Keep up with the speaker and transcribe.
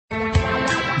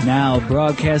Now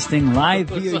broadcasting live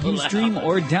via Ustream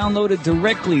or downloaded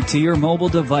directly to your mobile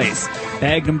device.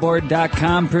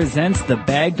 BaggedAndBoard.com presents the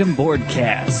Bagged and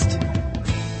Boardcast.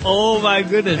 Oh my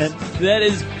goodness, that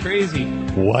is crazy.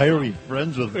 Why are we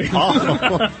friends with Mom?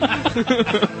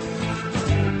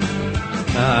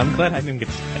 I'm glad I didn't get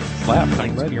slapped.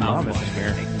 I'm glad your mom isn't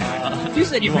here. You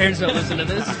said your parents don't listen to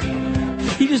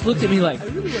this. He just looked at me like,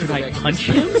 should I punch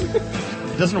him?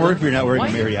 It doesn't work if you're not wearing a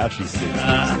mariachi suit.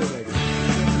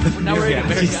 We're not wearing a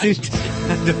mariachi suit.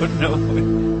 I don't know.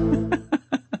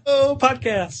 Oh,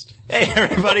 podcast. Hey,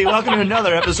 everybody, welcome to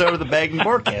another episode of the Bagged and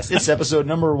Boardcast. It's episode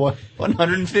number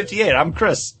 158. I'm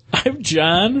Chris. I'm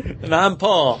John. And I'm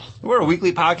Paul. We're a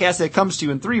weekly podcast that comes to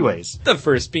you in three ways. The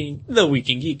first being The Week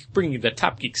in Geek, bringing you the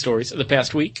top geek stories of the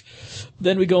past week.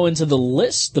 Then we go into the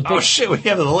list. Oh, shit, we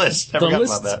have the list. I forgot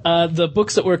about that. The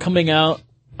books that were coming out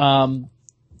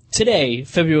today,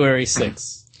 February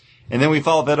 6th. And then we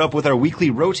follow that up with our weekly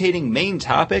rotating main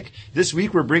topic. This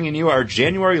week we're bringing you our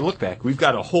January look back. We've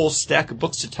got a whole stack of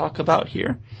books to talk about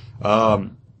here.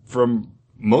 From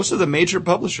most of the major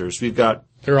publishers. We've got...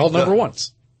 They're all number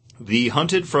ones. The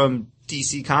Hunted from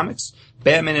DC Comics,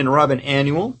 Batman and Robin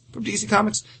Annual from DC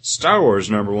Comics, Star Wars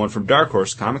 #1 from Dark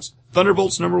Horse Comics,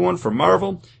 Thunderbolts #1 from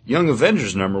Marvel, Young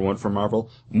Avengers #1 from Marvel,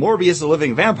 Morbius the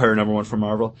Living Vampire #1 from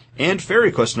Marvel, and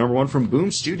Fairy Quest #1 from Boom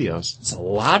Studios. It's a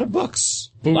lot of books.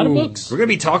 A lot of books. We're going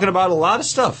to be talking about a lot of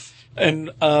stuff.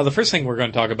 And the first thing we're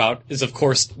going to talk about is, of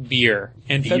course, beer.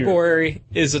 And February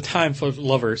is a time for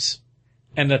lovers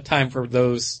and a time for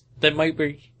those that might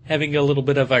be having a little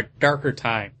bit of a darker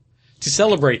time. To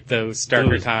celebrate those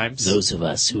darker times. Those of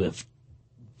us who have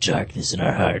darkness in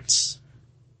our hearts.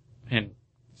 And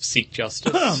seek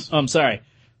justice. I'm sorry.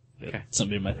 Okay.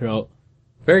 Something in my throat.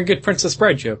 Very good Princess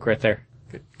Bride joke right there.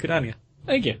 Good on you.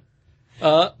 Thank you.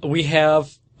 We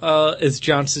have, as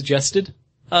John suggested,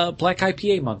 Black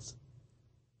IPA month.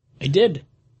 I did.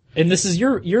 And this is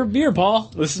your beer,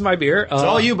 Paul. This is my beer. It's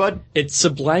all you, bud. It's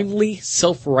Sublimely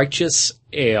Self-Righteous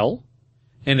Ale,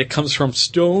 and it comes from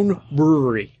Stone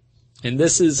Brewery. And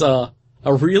this is a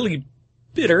really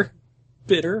bitter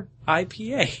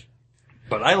IPA.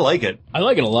 But I like it. I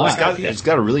like it a lot. It's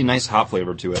got a really nice hop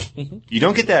flavor to it. Mm-hmm. You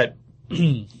don't get that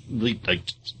like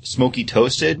smoky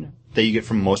toasted that you get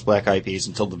from most black IPAs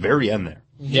until the very end there.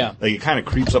 Yeah. Like it kind of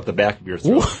creeps up the back of your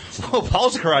throat. Whoa,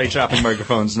 Paul's karate chopping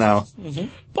microphones now. Mm-hmm.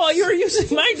 Paul, you're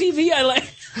using my TV. I like.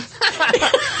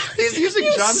 He's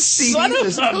using John's CD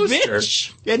as a poster.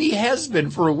 Bitch. And he has been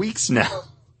for weeks now.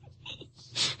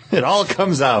 It all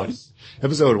comes out.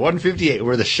 Episode 158,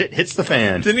 where the shit hits the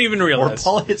fan. Didn't even realize. Or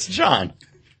Paul hits John.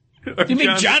 You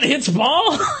mean John hits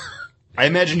Paul? I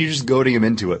imagine you just goading him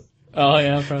into it. Oh,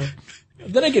 yeah, probably.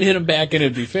 Then I could hit him back and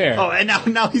it'd be fair. Oh, and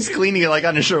now he's cleaning it like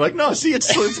on his shirt. Like, no, see,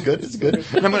 it's good.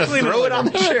 And I'm going to throw it on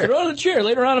the chair. Throw it on the chair.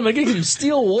 Later on, I'm going to get some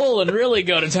steel wool and really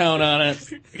go to town on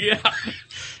it. Yeah.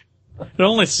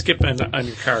 It'll only skip on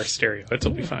your car stereo.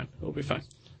 It'll be fine. It'll be fine.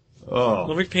 Oh.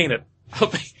 Let me paint it.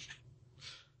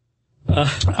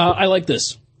 I like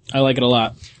this. I like it a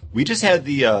lot. We just had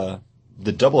the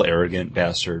double arrogant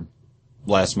bastard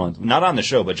last month. Not on the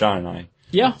show, but John and I.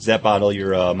 Yeah. It's that bottle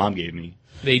your mom gave me.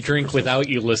 They drink without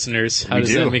you, listeners. How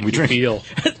does that make you feel?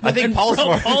 I think Paul's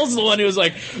the one who was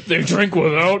like, they drink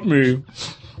without me.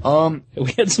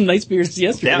 We had some nice beers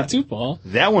yesterday too, Paul.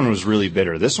 That one was really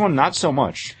bitter. This one, not so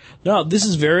much. No, this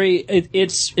is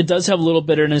it does have a little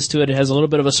bitterness to it. It has a little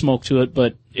bit of a smoke to it,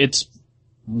 but it's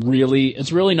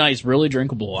really nice, really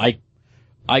drinkable.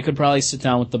 I could probably sit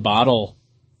down with the bottle.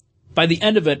 By the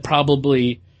end of it,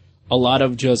 probably a lot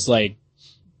of just like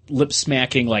lip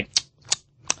smacking, like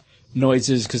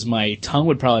noises, because my tongue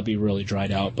would probably be really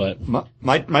dried out. But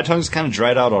my tongue's kind of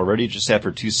dried out already just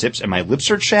after 2 sips, and my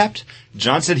lips are chapped.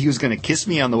 John said he was going to kiss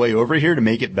me on the way over here to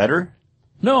make it better.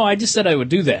 No, I just said I would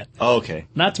do that. Oh, okay.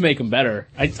 Not to make them better.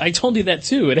 I told you that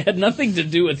too. It had nothing to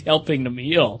do with helping the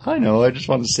meal. I know. I just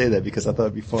wanted to say that because I thought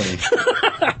it'd be funny.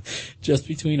 Just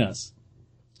between us.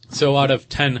 So out of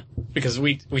 10, because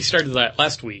we started that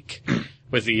last week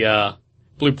with the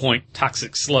Blue Point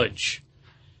Toxic Sludge.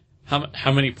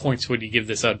 How many points would you give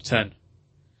this out of 10?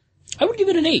 I would give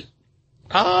it an 8.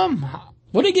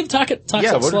 What did I give Toxic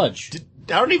Sludge?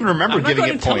 I don't even remember giving it points. I'm not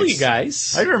going to tell you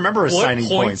guys. I don't remember assigning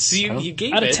points. You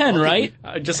gave out of 10, right?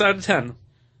 Just out of 10.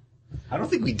 I don't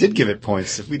think we did give it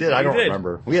points. If we did, I don't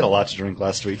remember. We had a lot to drink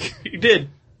last week. You did.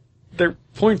 There are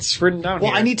points written down here.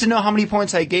 Well, I need to know how many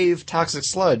points I gave Toxic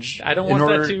Sludge. I don't want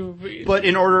that to... But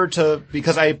in order to...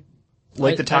 Because I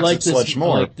like the Toxic Sludge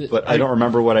more, but I don't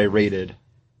remember what I rated.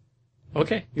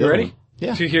 Okay, you ready?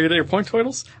 Yeah. To hear their point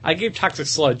totals? I gave Toxic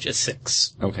Sludge a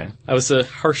 6. Okay. I was the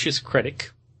harshest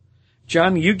critic.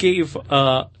 John, you gave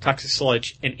Toxic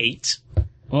Sludge an 8.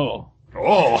 Oh.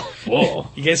 Oh, Whoa.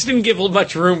 You guys didn't give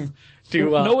much room to...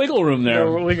 no wiggle room there.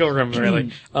 No wiggle room,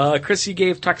 really. Chris, you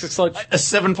gave Toxic Sludge a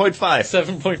 7.5.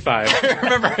 7.5.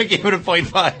 Remember, I gave it a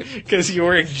 0.5. Because you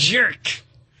were a jerk.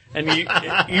 And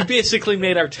you basically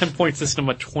made our 10-point system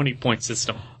a 20-point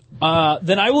system.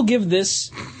 Then I will give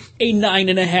this a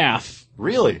 9.5.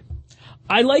 Really?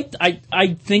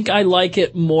 I think I like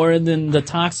it more than the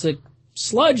Toxic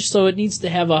Sludge, so it needs to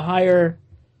have a higher...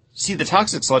 See, the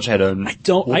Toxic Sludge had a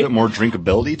little bit more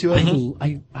drinkability to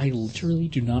it. I literally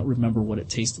do not remember what it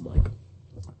tasted like.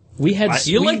 We had...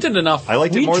 You liked it enough. I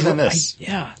liked it more than this.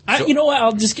 Yeah. You know what?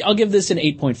 I'll give this an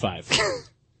 8.5.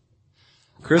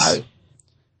 Chris?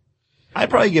 I'd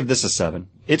probably give this a 7.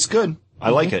 It's good.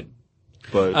 I like it.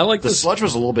 But I like the sludge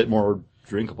was a little bit more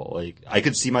drinkable. Like, I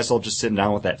could see myself just sitting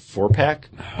down with that 4-pack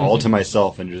all to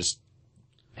myself and just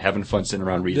having fun sitting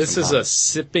around reading. This is a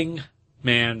sipping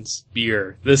man's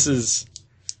beer. This is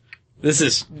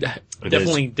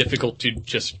definitely difficult to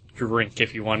just drink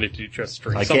if you wanted to just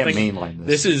drink something. I can't mainline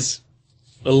this. This is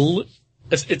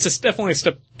it's definitely a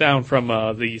step down from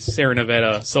the Sierra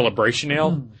Nevada Celebration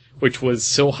Ale, which was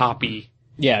so hoppy.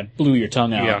 Yeah, it blew your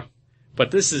tongue out. Yeah.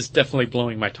 But this is definitely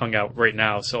blowing my tongue out right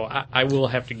now, so I will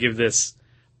have to give this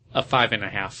a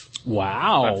 5.5.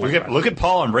 Wow. Look at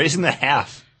Paul, I'm raising the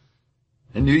half.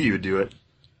 I knew you would do it.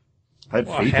 I had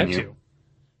faith in you. To.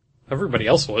 Everybody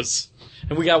else was.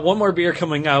 And we got one more beer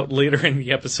coming out later in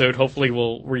the episode. Hopefully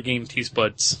we'll regain taste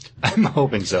buds. I'm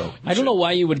hoping so. I don't know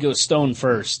why you would go Stone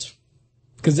first.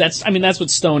 Because that's what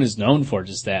Stone is known for,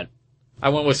 just that. I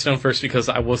went with Stone first because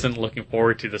I wasn't looking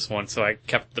forward to this one, so I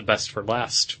kept the best for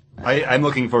last. I'm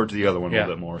looking forward to the other one a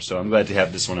little bit more, so I'm glad to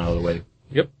have this one out of the way.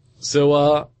 Yep.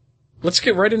 So, let's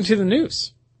get right into the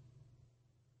news.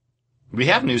 We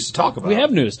have news to talk about. We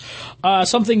have news.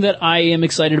 Something that I am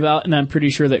excited about, and I'm pretty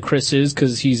sure that Chris is,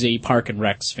 because he's a Park and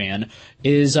Recs fan,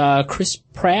 is Chris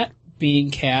Pratt being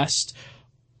cast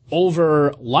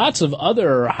over lots of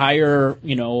other higher,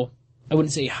 I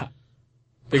wouldn't say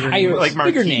bigger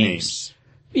names.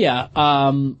 Yeah,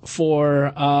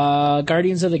 for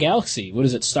Guardians of the Galaxy. What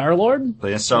is it, Star-Lord?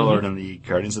 Playing Star-Lord in the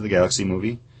Guardians of the Galaxy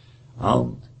movie.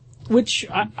 Which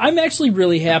I'm actually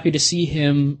really happy to see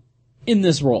him in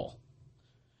this role.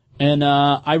 And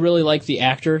I really like the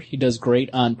actor. He does great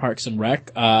on Parks and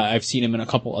Rec. I've seen him in a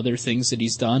couple other things that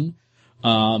he's done.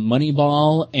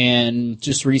 Moneyball, and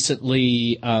just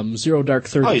recently Zero Dark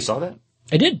 30. Oh, you saw that?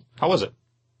 I did. How was it?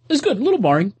 It was good. A little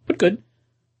boring, but good.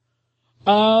 He's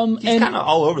kind of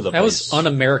all over the place. That was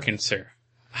un-American, sir.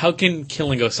 How can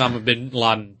killing Osama bin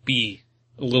Laden be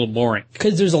a little boring?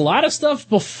 Because there's a lot of stuff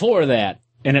before that,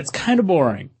 and it's kind of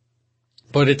boring.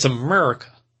 But it's America.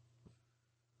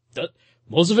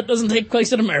 Most of it doesn't take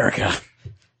place in America.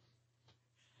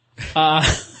 But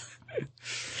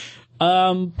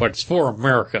it's for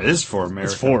America. It is for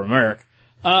America. It's for America.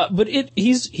 But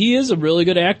he is a really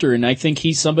good actor, and I think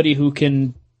he's somebody who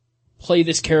can play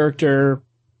this character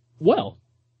well.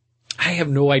 I have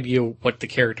no idea what the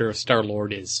character of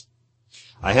Star-Lord is.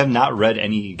 I have not read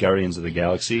any Guardians of the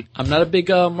Galaxy. I'm not a big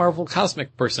Marvel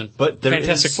cosmic person. But there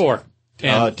Fantastic Four.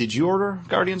 Did you order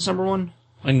Guardians #1?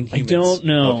 I don't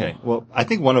know. Okay, well, I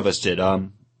think one of us did.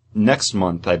 Next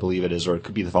month, I believe it is, or it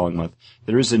could be the following month,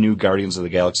 there is a new Guardians of the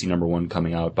Galaxy #1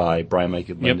 coming out by Brian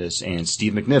Michael Bendis and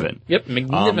Steve McNiven. Yep,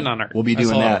 McNiven on our. We'll be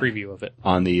doing that a preview of it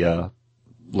on the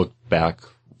look back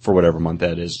for whatever month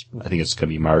that is. I think it's going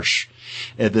to be March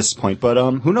at this point. But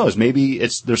who knows? Maybe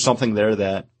there's something there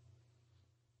that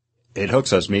it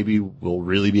hooks us. Maybe we'll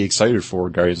really be excited for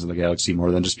Guardians of the Galaxy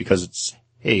more than just because it's,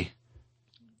 hey,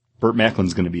 Burt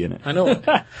Macklin's going to be in it. I know.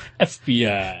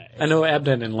 FBI. I know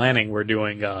Abden and Lanning were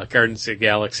doing Guardians of the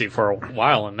Galaxy for a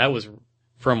while, and that was,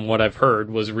 from what I've heard,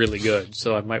 was really good.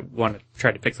 So I might want to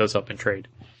try to pick those up and trade.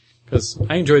 Because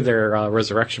I enjoyed their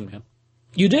Resurrection Man.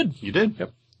 You did. You did?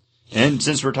 Yep. And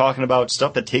since we're talking about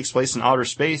stuff that takes place in outer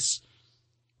space,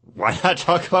 why not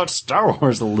talk about Star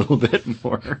Wars a little bit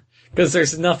more? Because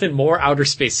there's nothing more outer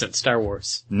space than Star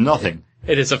Wars. Nothing.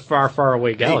 It is a far, far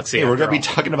away galaxy. Hey, we're going to be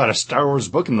talking about a Star Wars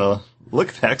book in the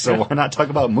look back, so why not talk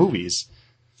about movies?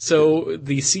 So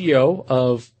the CEO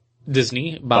of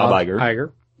Disney, Bob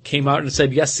Iger, came out and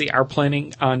said, yes, they are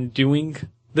planning on doing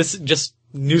this. Just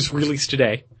news released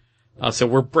today. So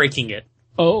we're breaking it.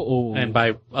 Oh. And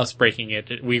by us breaking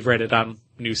it, we've read it on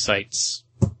news sites,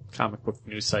 comic book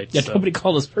news sites. Yeah, nobody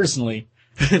called us personally.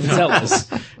 Tell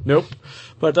us. Nope.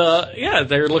 But,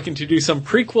 they're looking to do some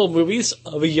prequel movies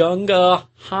of a young,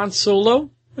 Han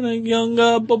Solo and a young,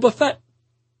 Boba Fett.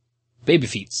 Baby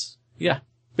feets. Yeah.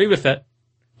 Baby Fett.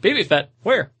 Baby Fett.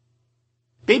 Where?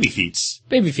 Baby feets.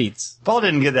 Baby feets. Paul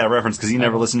didn't get that reference because he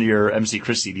never listened to your MC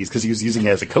Chris CDs because he was using it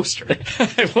as a coaster.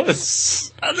 I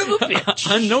was.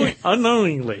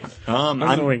 Unknowingly.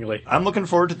 Unknowingly. I'm looking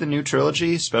forward to the new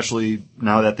trilogy, especially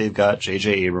now that they've got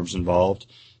J.J. Abrams involved.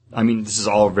 I mean, this is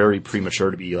all very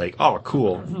premature to be like, oh,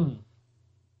 cool.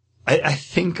 I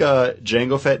think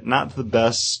Jango Fett, not the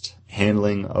best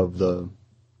handling of the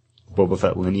Boba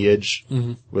Fett lineage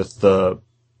with the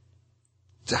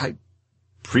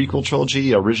prequel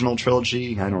trilogy, original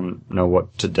trilogy. I don't know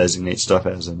what to designate stuff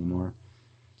as anymore.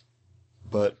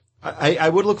 But I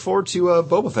would look forward to a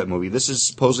Boba Fett movie. This is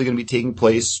supposedly going to be taking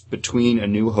place between A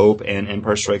New Hope and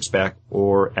Empire Strikes Back,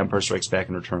 or Empire Strikes Back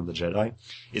and Return of the Jedi.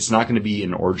 It's not going to be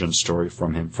an origin story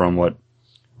from him, from what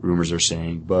rumors are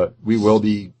saying, but we will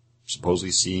be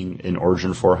supposedly seeing an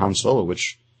origin for Han Solo,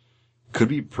 which could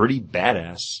be pretty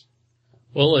badass.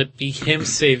 Will it be him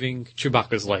saving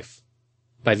Chewbacca's life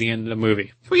by the end of the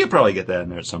movie? We could probably get that in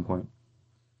there at some point.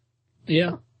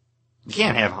 Yeah. You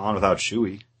can't have Han without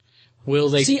Chewie. Will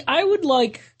they... See, I would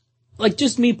like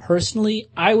just me personally,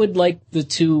 I would like the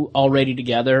two already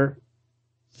together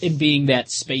in being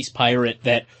that space pirate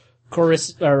that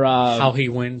how he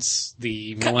wins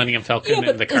the Millennium Falcon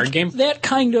in the card game? That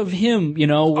kind of him, you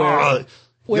know, where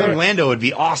young Lando would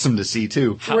be awesome to see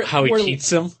too. How he cheats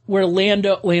him? Where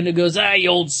Lando goes, you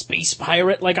old space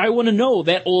pirate. Like, I want to know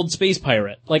that old space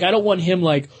pirate. Like, I don't want him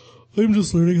like, I'm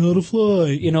just learning how to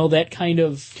fly. You know, that kind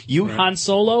of Han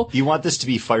Solo. You want this to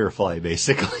be Firefly,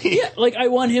 basically. Yeah, like, I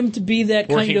want him to be that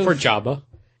Working kind of... for Jabba.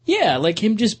 Yeah, like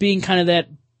him just being kind of that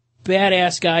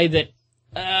badass guy that,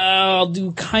 I'll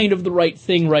do kind of the right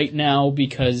thing right now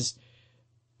because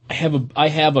I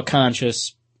have a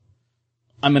conscience.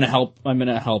 I'm gonna help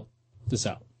this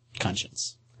out.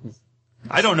 Conscience.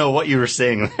 I don't know what you were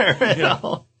saying there at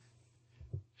all.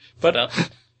 But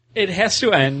it has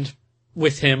to end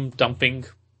with him dumping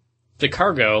the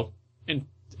cargo and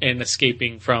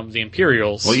escaping from the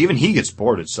Imperials. Well, even he gets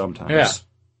boarded sometimes.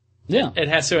 Yeah. It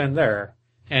has to end there.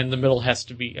 And the middle has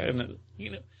to be,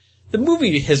 the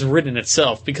movie has written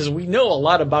itself because we know a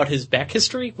lot about his back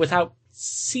history without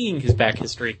seeing his back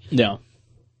history. Yeah.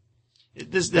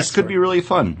 This could be really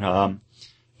fun.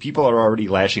 People are already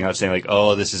lashing out saying like,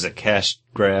 oh, this is a cash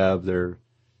grab. They're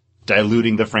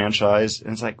diluting the franchise.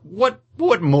 And it's like, what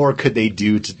more could they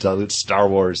do to dilute Star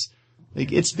Wars?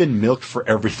 Like, it's been milked for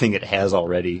everything it has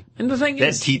already. And the thing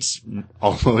is, that teat's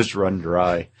almost run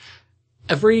dry.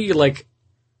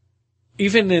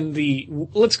 Even in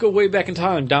let's go way back in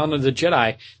time, Dawn of the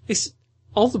Jedi,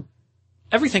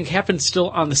 everything happens still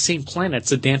on the same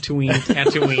planets,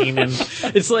 Tatooine,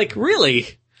 and it's like, really?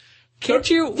 Can't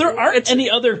you? There aren't any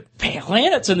other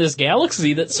planets in this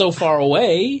galaxy that's so far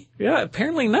away. Yeah,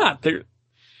 apparently not.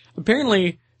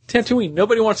 Apparently, Tatooine,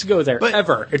 nobody wants to go there,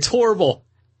 ever. It's horrible.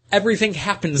 Everything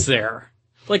happens there.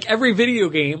 Like every video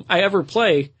game I ever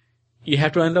play, you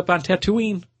have to end up on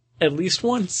Tatooine. At least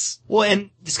once. Well,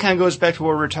 and this kind of goes back to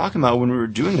what we were talking about when we were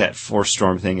doing that Force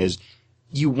Storm thing, is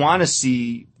you want to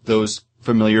see those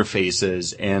familiar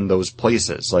faces and those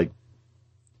places. Like,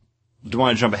 don't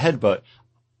want to jump ahead, but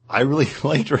I really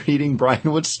liked reading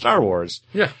Brian Wood's Star Wars.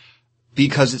 Yeah.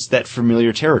 Because it's that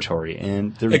familiar territory,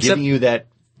 and they're giving you that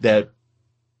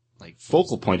like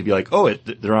focal point to be like, oh,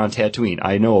 they're on Tatooine.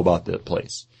 I know about the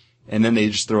place. And then they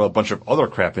just throw a bunch of other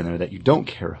crap in there that you don't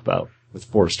care about with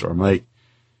Force Storm. Like,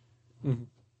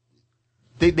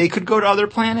 they could go to other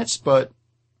planets, but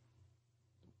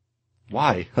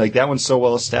why? Like, that one's so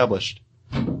well established.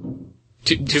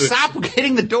 Stop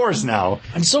hitting the doors now.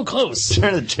 I'm so close.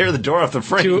 Trying to tear the door off the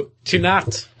frame. To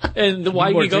not. And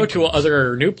why we go to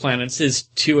other new planets is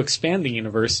to expand the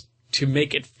universe,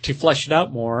 to flesh it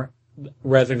out more,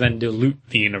 rather than dilute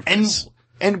the universe.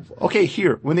 And okay,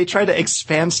 here, when they tried to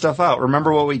expand stuff out,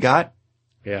 remember what we got?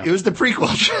 Yeah. It was the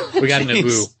prequel trilogy. We got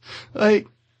Naboo. Like,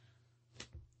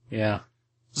 yeah.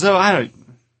 So I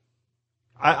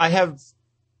have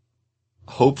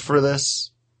hope for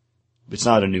this. It's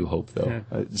not a new hope though.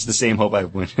 Yeah. It's the same hope I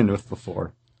went in with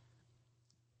before.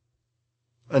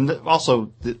 And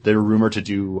also, they're rumored to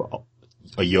do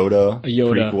a Yoda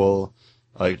prequel.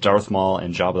 Darth Maul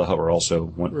and Jabba the Hutt were also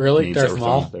one. Really? Darth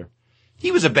Maul? There.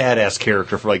 He was a badass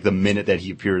character for like the minute that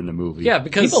he appeared in the movie. Yeah,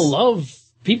 because people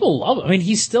love him. I mean,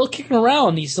 he's still kicking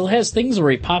around. He still has things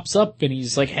where he pops up and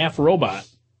he's like half robot.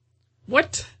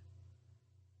 What?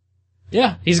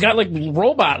 Yeah, he's got like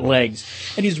robot legs,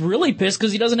 and he's really pissed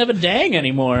because he doesn't have a dang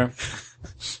anymore.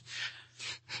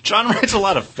 John writes a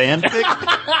lot of fanfic.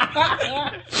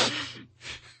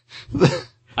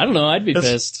 I don't know, I'd be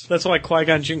pissed. That's why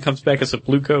Qui-Gon Jinn comes back as a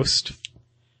blue ghost.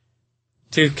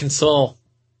 To console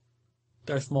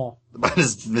Darth Maul. About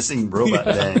his missing robot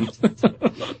dang.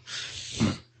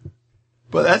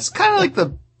 But that's kind of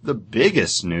like the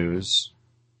biggest news.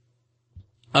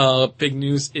 Big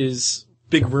news is,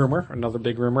 another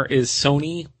big rumor is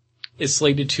Sony is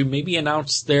slated to maybe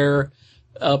announce their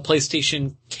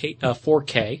PlayStation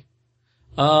 4K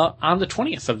on the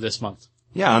 20th of this month.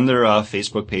 Yeah, on their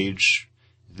Facebook page,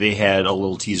 they had a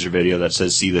little teaser video that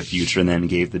says "See the Future" and then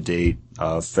gave the date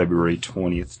of February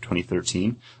 20th,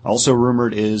 2013. Also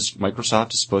rumored is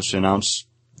Microsoft is supposed to announce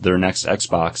their next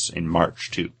Xbox in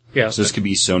March, too. Yeah. So this could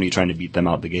be Sony trying to beat them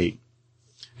out the gate.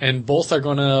 And both are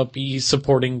going to be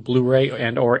supporting Blu-ray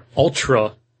and or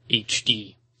Ultra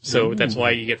HD. So that's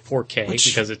why you get 4K,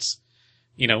 because it's,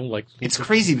 like... It's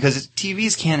crazy because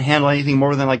TVs can't handle anything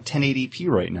more than like 1080p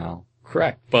right now.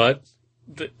 Correct. But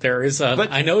there is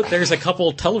I know there's a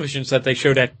couple televisions that they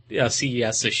showed at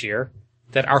CES this year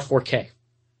that are 4K.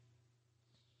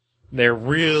 They're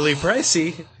really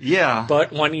pricey. Yeah.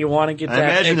 But when you want to get I that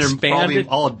imagine expanded... they're probably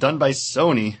all done by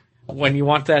Sony. When you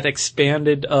want that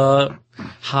expanded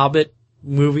Hobbit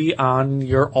movie on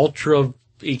your Ultra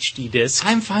HD disc...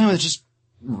 I'm fine with just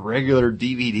regular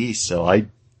DVD, so I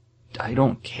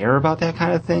don't care about that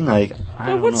kind of thing. Like, I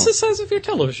don't what's know. the size of your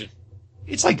television?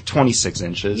 It's like 26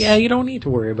 inches. Yeah, you don't need to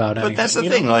worry about it. But that's the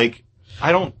thing, like,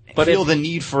 I don't feel the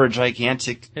need for a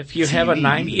gigantic If you TV have a either.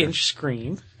 90-inch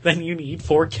screen, then you need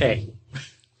 4K.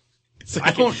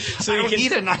 I don't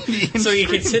need a 90-inch So you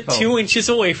can sit screen, 2 inches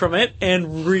away from it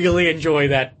and really enjoy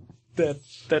that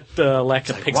lack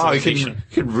of pixelation. Wow, you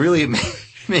could really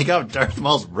make out Darth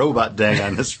Maul's robot dang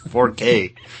on this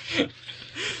 4K.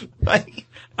 Like,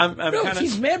 I'm No, kind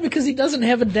he's of... mad because he doesn't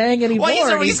have a dang anymore.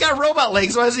 well, he's got robot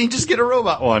legs. Why doesn't he just get a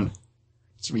robot one?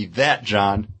 It's me that,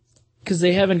 John. Because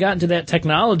they haven't gotten to that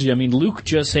technology. I mean, Luke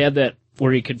just had that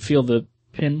where he could feel the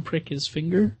pin prick his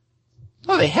finger.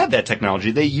 Oh, they had that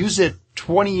technology. They used it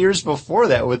 20 years before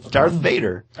that with Darth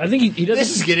Vader. I think he doesn't.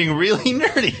 This is getting really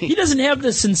nerdy. He doesn't have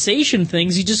the sensation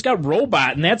things. He just got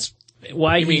robot, and that's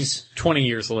why I mean, he's 20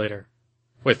 years later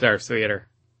with Darth Vader.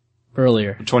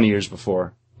 earlier. 20 years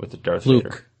before with the Darth Luke.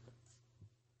 Vader.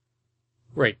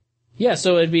 Right. Yeah,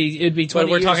 so it'd be 20 But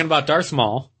we're years. talking about Darth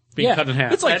Maul being cut in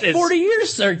half. It's like That is- 40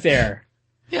 years right there.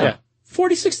 Yeah.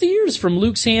 40, 60 years from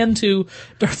Luke's hand to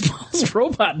Darth Maul's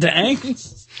robot dang.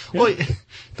 Well,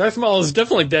 Darth Maul is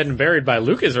definitely dead and buried by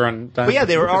Lucas run. but yeah,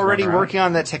 they were already working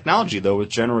on that technology, though, with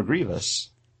General Grievous.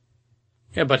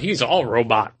 Yeah, but he's all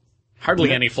robot.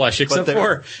 Hardly any flesh, except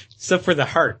they're- for the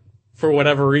heart. For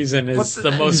whatever reason, is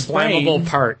the most his brain. flammable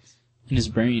part. In his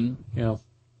brain. But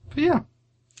yeah.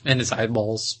 and his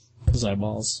eyeballs. His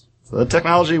eyeballs. So the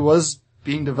technology was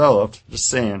being developed. Just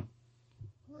saying.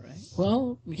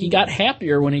 Well, he got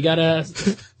happier when he got a...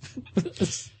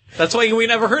 That's why we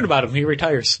never heard about him. He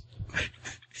retires.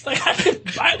 Look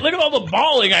at all the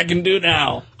balling I can do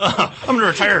now. I'm going to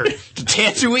retire to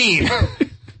Tatooine.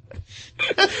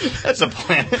 That's a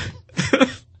planet.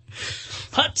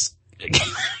 Huts,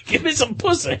 give me some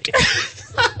pussy.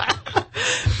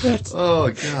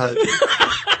 Oh, God.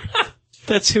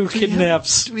 That's who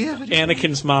kidnaps Do we have any,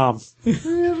 Anakin's mom. do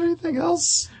we have anything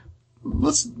else? Can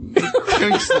we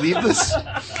just leave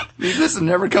this and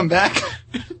never come back?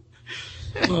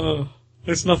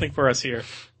 There's nothing for us here.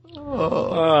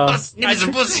 Give me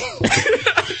some pussy.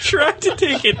 Tried to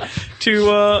take it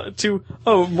to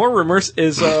more rumors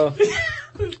is that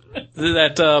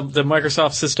the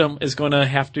Microsoft system is going to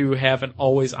have an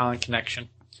always on connection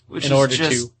Which in is order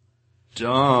just to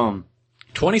dumb.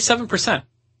 27%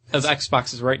 of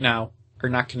Xboxes right now are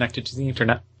not connected to the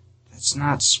internet. That's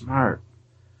not smart.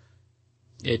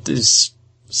 It is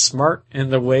smart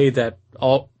in the way that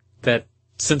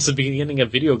since the beginning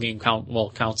of video game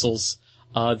consoles,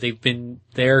 they've been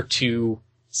there to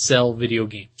sell video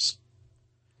games.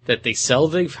 That they sell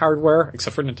the hardware,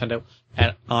 except for Nintendo,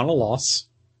 at a loss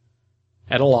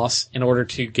in order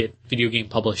to get video game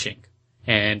publishing.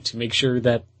 And to make sure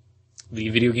that the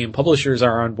video game publishers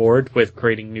are on board with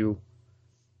creating new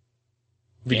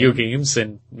video games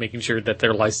and making sure that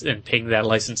they're and paying that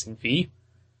licensing fee,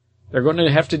 they're going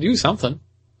to have to do something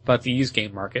about the used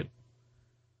game market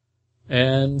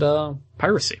and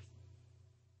piracy.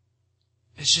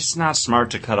 It's just not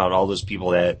smart to cut out all those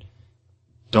people that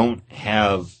don't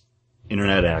have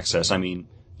internet access. I mean,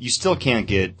 you still can't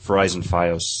get Verizon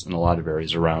Fios in a lot of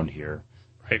areas around here.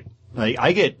 Right. Like,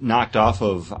 I get knocked off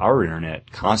of our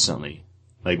internet constantly.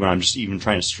 Like, when I'm just even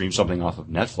trying to stream something off of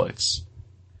Netflix.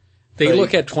 They Like-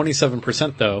 look at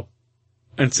 27% though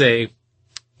and say,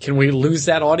 can we lose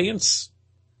that audience?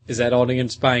 Is that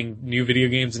audience buying new video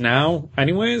games now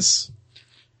anyways?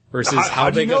 Versus How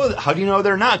do you know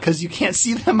they're not? Because you can't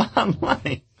see them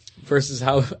online. versus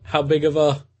how big of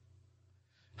a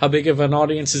How big of an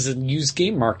audience is a used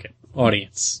game market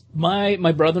audience? My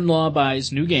brother-in-law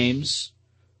buys new games,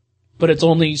 but it's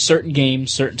only certain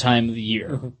games, certain time of the year.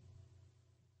 Mm-hmm.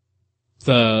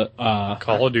 The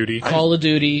Call of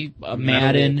Duty.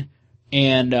 Madden,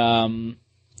 and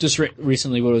just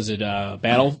recently, what was it?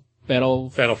 Battlefront.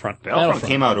 Battlefront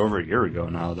came out over a year ago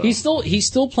now, though. He's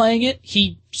still playing it.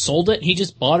 He sold it. He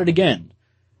just bought it again.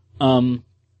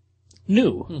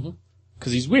 New.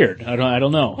 Because he's weird. I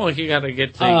don't know. Well, you gotta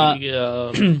get the,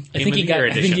 I think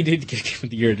he did get Game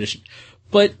of the Year edition.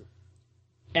 But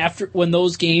when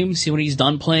he's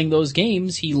done playing those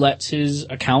games, he lets his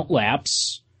account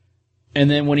lapse.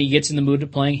 And then when he gets in the mood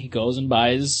of playing, he goes and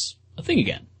buys a thing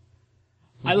again.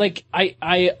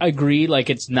 I agree,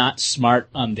 like, it's not smart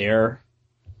on their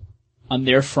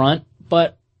front,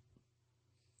 but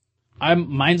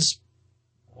mine's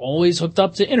always hooked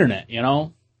up to internet, you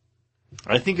know?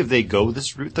 I think if they go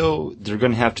this route, though, they're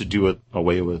going to have to do it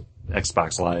away with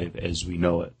Xbox Live as we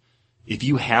know it. If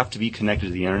you have to be connected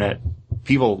to the internet,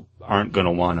 people aren't going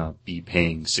to want to be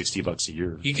paying $60 a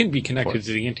year. You can be connected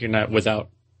to the internet without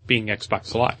being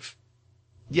Xbox Live.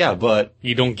 Yeah, but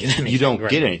you don't get anything. You don't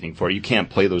get anything for it. You can't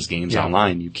play those games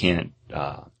online. You can't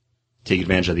take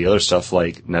advantage of the other stuff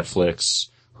like Netflix,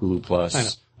 Hulu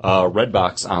Plus,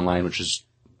 Redbox Online, which is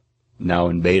now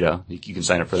in beta. You can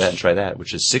sign up for that and try that,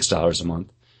 which is $6 a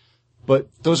month. But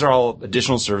those are all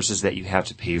additional services that you have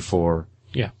to pay for.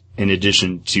 Yeah. In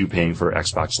addition to paying for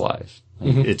Xbox Live.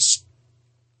 Mm-hmm.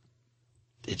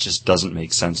 It just doesn't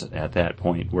make sense at that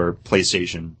point where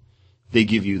PlayStation, they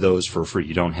give you those for free.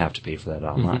 You don't have to pay for that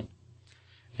online.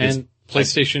 Mm-hmm. And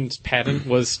PlayStation's patent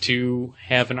was to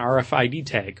have an RFID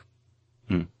tag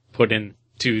put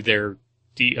into their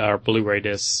Blu-ray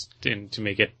discs to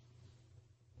make it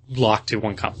locked to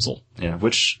one console. Yeah,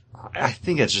 which I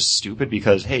think that's just stupid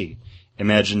because, hey,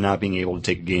 imagine not being able to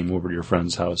take a game over to your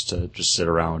friend's house to just sit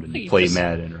around and play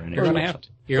Madden or anything.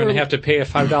 You're going to have to pay a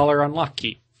 $5 unlock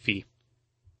fee.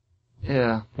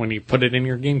 Yeah. When you put it in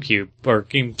your GameCube or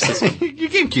game system. Your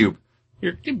GameCube.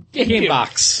 Your game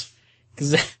box.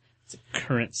 Because that's a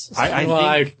current system.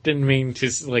 I didn't mean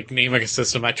to name a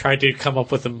system. I tried to come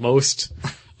up with the most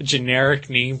generic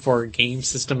name for a game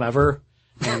system ever.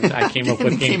 And I came up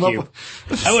with GameCube.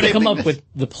 I would have come up with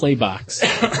the Playbox.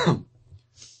 I don't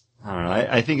know.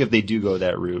 I think if they do go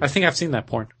that route, I think I've seen that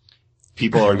porn.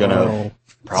 People are gonna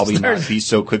probably not be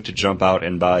so quick to jump out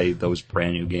and buy those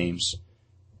brand new games.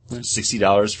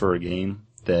 $60 for a game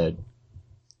that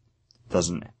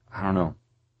doesn't. I don't know.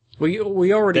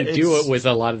 We already do it with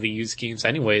a lot of the used games,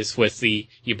 anyways. With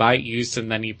you buy it used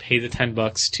and then you pay the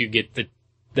 $10 to get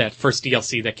that first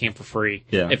DLC that came for free.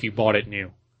 Yeah. If you bought it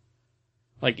new.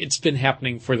 It's been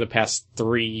happening for the past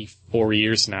 3-4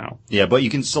 years now. Yeah, but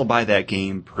you can still buy that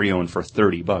game pre-owned for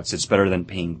 $30. It's better than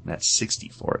paying that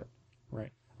 $60 for it.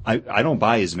 Right. I don't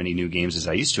buy as many new games as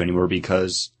I used to anymore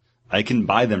because I can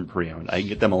buy them pre-owned. I can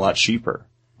get them a lot cheaper.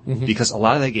 Mm-hmm. Because a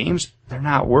lot of the games, they're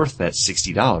not worth that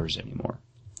 $60 anymore.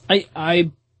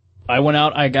 I went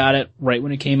out, I got it right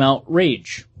when it came out,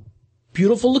 Rage.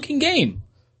 Beautiful looking game.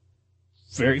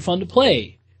 Very fun to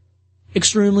play.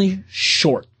 Extremely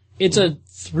short. It's a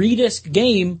 3-disc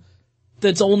game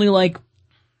that's only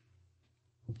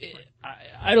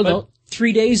I don't know,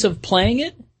 3 days of playing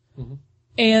it. Mm-hmm.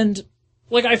 And,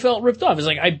 I felt ripped off. It's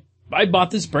I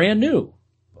bought this brand new.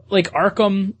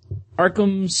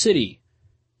 Arkham City.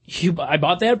 I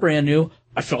bought that brand new.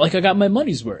 I felt like I got my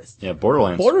money's worth. Yeah,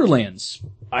 Borderlands.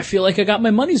 I feel like I got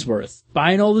my money's worth.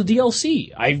 Buying all the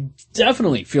DLC. I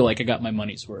definitely feel like I got my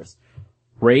money's worth.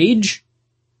 Rage.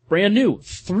 Brand new.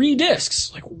 3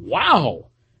 discs. Wow.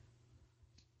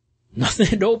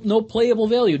 Nothing, no playable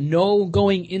value. No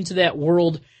going into that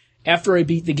world after I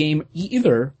beat the game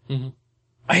either. Mm-hmm.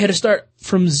 I had to start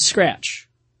from scratch.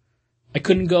 I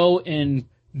couldn't go and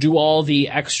do all the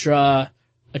extra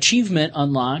achievement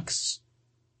unlocks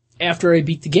after I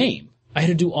beat the game. I had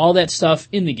to do all that stuff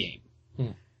in the game.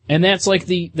 Mm. And that's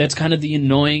that's kind of the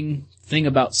annoying thing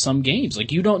about some games.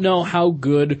 You don't know how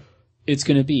good it's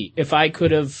gonna be. If I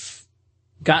could have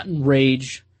gotten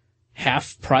Rage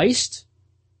half priced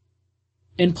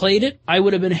and played it, I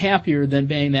would have been happier than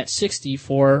paying that $60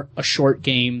 for a short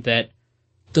game that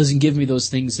doesn't give me those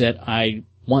things that I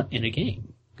want in a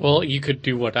game. Well, you could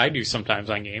do what I do sometimes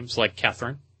on games, like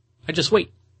Catherine. I just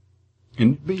wait.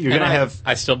 But you're gonna have.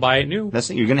 I still buy it new. That's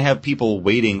the thing. You're gonna have people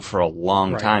waiting for a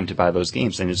long time to buy those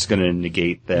games, and it's gonna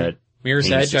negate that.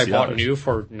 Mirror's Edge, I bought new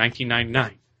for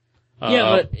 $19.99.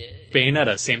 But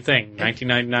Bayonetta, same thing,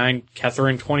 $19.99.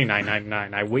 Catherine,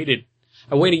 $29.99. I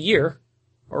wait a year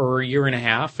or a year and a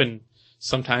half, and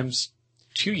sometimes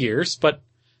 2 years, but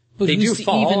But they who's do to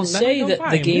fall, even and then I say don't that buy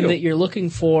the them game new. that you're looking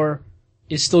for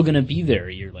is still going to be there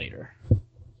a year later?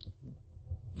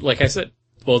 Like I said,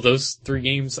 well, those 3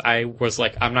 games, I was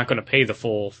like, I'm not going to pay the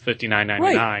full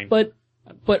 $59.99. Right,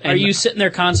 but are you sitting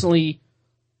there constantly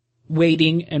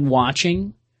waiting and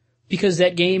watching? Because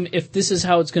that game, if this is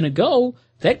how it's going to go,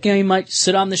 that game might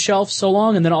sit on the shelf so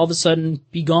long and then all of a sudden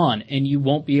be gone, and you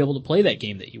won't be able to play that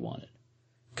game that you wanted.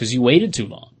 Because you waited too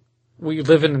long. We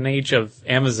live in an age of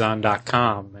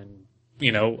Amazon.com, and,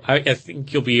 you know, I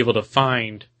think you'll be able to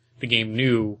find the game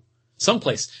new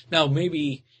someplace. Now,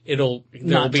 maybe there'll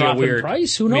Not be drop a in weird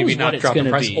price. Who knows maybe what not it's drop in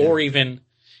gonna price, be. or even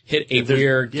hit a If there's-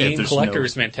 weird yeah, if game there's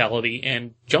collector's mentality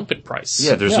and jump in price.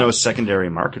 Yeah, there's Yeah. no secondary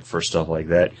market for stuff like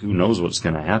that. Who knows what's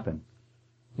going to happen?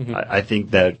 Mm-hmm. I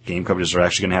think that game companies are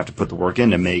actually going to have to put the work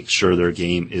in to make sure their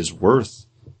game is worth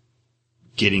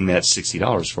getting that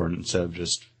 $60 for it instead of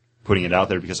just putting it out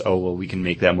there because, oh, well, we can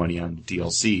make that money on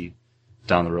DLC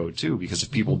down the road too. Because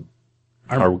if people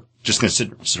are just going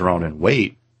to sit around and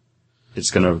wait,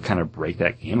 it's going to kind of break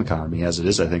that game economy as it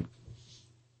is, I think.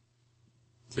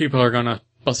 People are gonna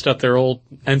bust out their old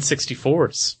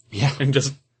N64s. Yeah. And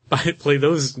just play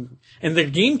those, and their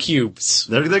GameCubes,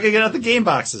 They're going to get out the game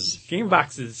boxes. game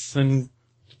boxes, and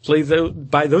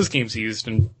buy those games used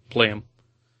and play them.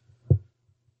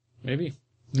 Maybe.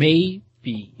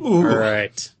 Maybe.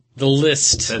 Alright. The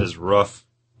list. That is rough.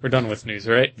 We're done with news,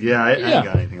 right? Yeah, I Yeah. ain't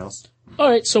got anything else. All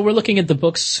right, so we're looking at the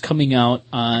books coming out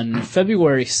on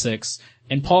February 6th.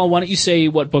 And Paul, why don't you say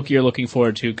what book you're looking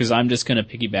forward to? Because I'm just going to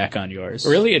piggyback on yours.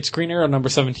 Really, it's Green Arrow number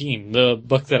 17, the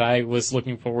book that I was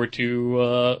looking forward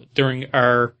to during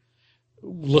our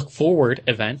Look Forward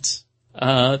event.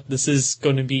 This is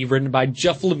going to be written by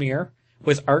Jeff Lemire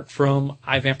with art from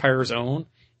iVampire's own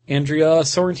Andrea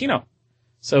Sorrentino.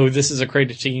 So this is a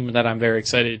creative team that I'm very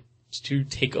excited to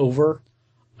take over.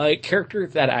 A character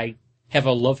that I have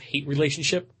a love-hate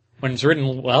relationship. When it's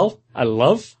written well, I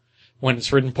love. When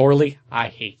it's written poorly, I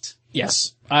hate.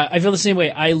 Yes. I feel the same way.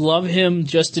 I love him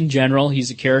just in general. He's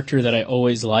a character that I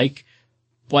always like,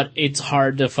 but it's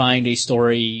hard to find a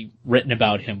story written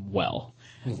about him well.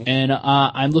 Mm-hmm. And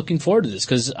I'm looking forward to this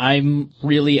because I'm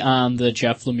really on the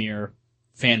Jeff Lemire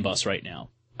fan bus right now.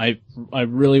 I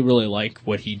really, really like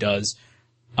what he does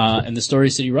and the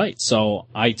stories that he writes. So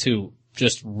I, too,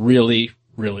 just really,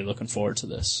 really looking forward to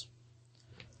this.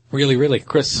 Really, really,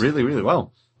 Chris. Really, really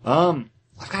well.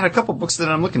 I've got a couple books that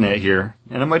I'm looking at here,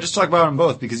 and I might just talk about them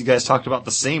both because you guys talked about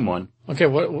the same one. Okay,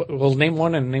 well, name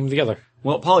one and name the other.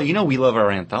 Well, Paul, you know we love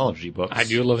our anthology books. I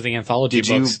do love the anthology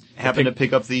Did books. you happen to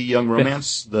pick up the Young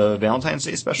Romance, the Valentine's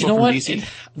Day special You know from what? DC?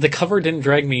 The cover didn't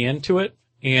drag me into it,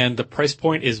 and the price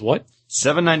point is what?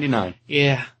 $7.99.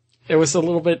 Yeah, it was a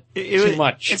little bit too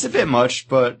much. It's a bit much,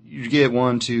 but you get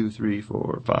 1, 2, 3,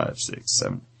 4, 5, 6,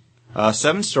 7.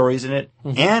 7 stories in it,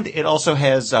 and it also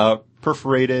has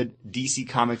perforated DC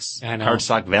Comics I know.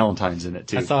 cardstock Valentines in it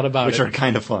too. I thought about which it. are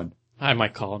kind of fun. I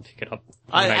might call and pick it up.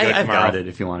 when go I've tomorrow. got it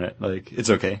if you want it. Like, it's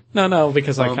okay. No,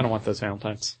 because I kind of want those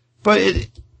Valentines. But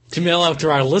To mail out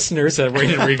to our listeners that rate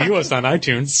and review us on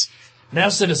iTunes. Now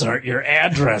send us your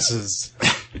addresses.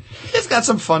 it's got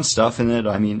some fun stuff in it.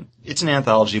 I mean, it's an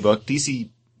anthology book. DC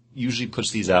usually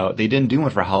puts these out. They didn't do one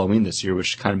for Halloween this year,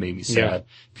 which kind of made me sad Yeah.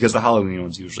 because the Halloween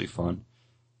one's usually fun.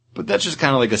 But that's just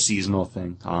kind of like a seasonal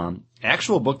thing.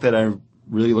 Actual book that I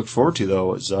really looked forward to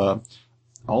though is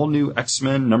All New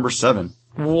X-Men number 7.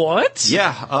 What?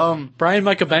 Yeah. Brian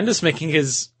Michael Bendis making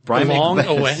his Brian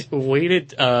Michael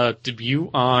long-awaited debut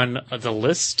on the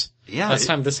list. Yeah. Last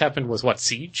time this happened was what,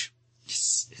 Siege?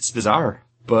 It's bizarre,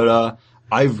 but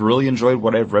I've really enjoyed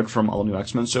what I've read from All New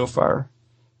X-Men so far.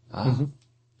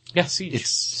 Yeah, Siege. It's-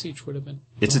 Siege would have been.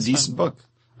 It's a last decent time.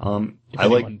 book. I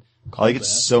like it that.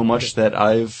 so much that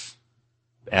I've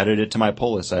added it to my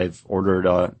pull list. I've ordered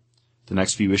the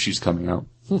next few issues coming out,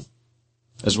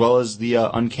 as well as the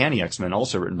Uncanny X-Men,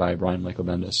 also written by Brian Michael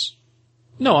Bendis.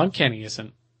 No, Uncanny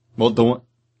isn't. Well, the one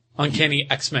Uncanny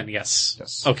X-Men, yes.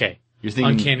 Yes. Okay. you're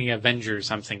thinking, Uncanny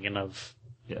Avengers, I'm thinking of.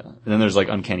 yeah, and then there's like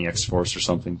Uncanny X-Force or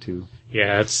something too.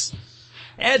 Yeah, it's...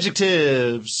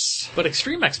 Adjectives. But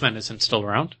Extreme X-Men isn't still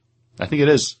around. I think it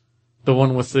is. The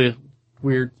one with the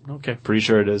weird... Okay. Pretty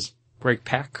sure it is. Break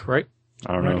Pack, right?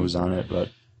 I don't know Right. who's on it, but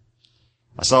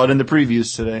I saw it in the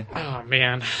previews today. Oh,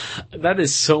 man. That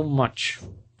is so much...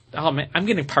 Oh, man. I'm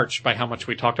getting parched by how much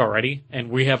we talked already, and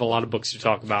we have a lot of books to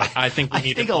talk about. I think we I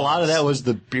need think to a lot of that was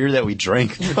the beer that we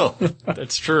drank, though.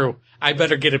 That's true. I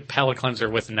better get a palate cleanser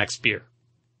with the next beer.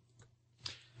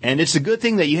 And it's a good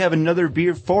thing that you have another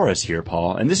beer for us here,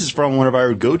 Paul. And this is from one of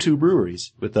our go-to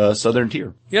breweries with Southern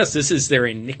Tier. Yes, this is their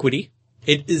Iniquity.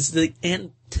 It is the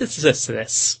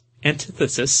antithesis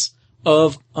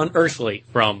of Unearthly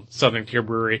from Southern Tier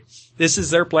Brewery. This is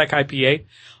their black IPA.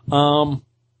 And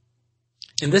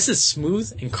this is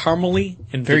smooth and caramely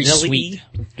and Very vanilla-y sweet.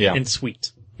 Yeah. and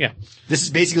sweet. Yeah. This is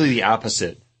basically the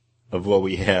opposite of what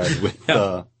we had with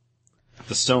the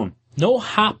Stone. No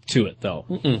hop to it though.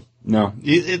 No.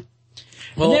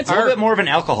 Well, that's A little bit more of an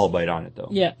alcohol bite on it, though.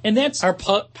 Yeah, and that's our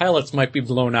palates might be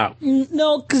blown out.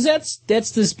 no, because that's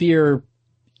this beer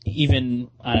even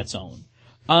on its own.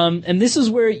 And this is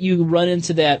where you run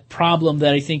into that problem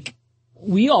that I think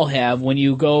we all have when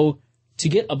you go to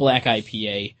get a black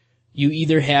IPA. You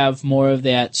either have more of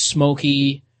that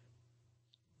smokiness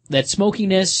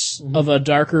of a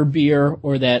darker beer,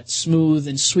 or that smooth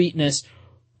and sweetness,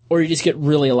 or you just get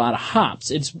really a lot of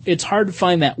hops. It's hard to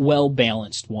find that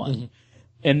well-balanced one. Mm-hmm.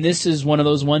 And this is one of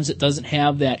those ones that doesn't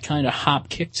have that kind of hop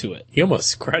kick to it. You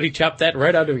almost karate chopped that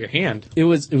right out of your hand. It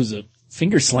was a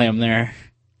finger slam there.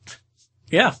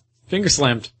 Yeah, finger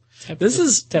slammed. This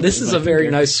is a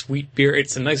very nice sweet beer.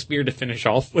 It's a nice beer to finish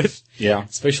off with. Yeah.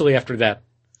 Especially after that.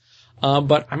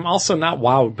 But I'm also not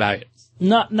wowed by it.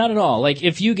 Not at all. Like,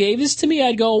 if you gave this to me,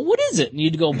 I'd go, what is it? And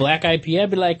you'd go black IPA. I'd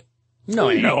be like, No.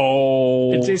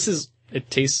 It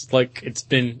tastes like it's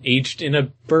been aged in a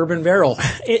bourbon barrel.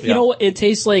 You know what? It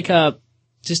tastes like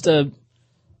just a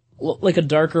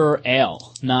darker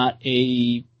ale, not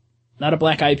a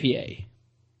black IPA.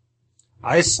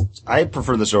 I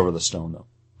prefer this over the Stone, though.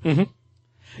 Mm-hmm.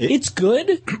 It's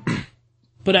good,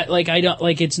 but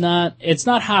it's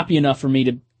not hoppy enough for me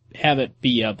to have it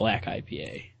be a black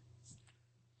IPA.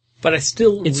 But I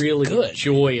still It's really good.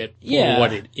 enjoy it for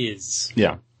what it is.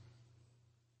 Yeah.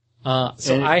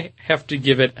 So I have to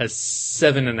give it a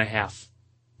 7.5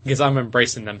 because I'm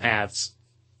embracing them halves.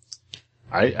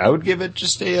 I would give it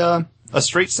just a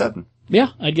straight 7. Yeah,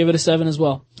 I'd give it a 7 as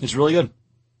well. It's really good.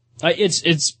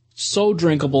 It's so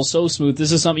drinkable, so smooth.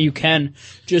 This is something you can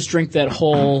just drink that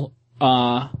whole.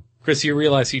 Chris, you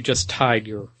realize you just tied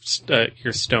your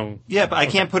Stone. Yeah, but I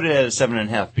can't put it at a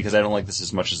 7.5 because I don't like this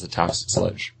as much as the Toxic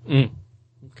Sledge. Okay.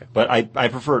 But I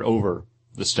prefer it over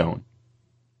the Stone.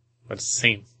 But it's the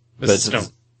same. But It's Stone.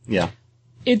 Yeah.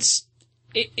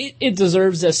 It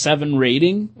deserves a 7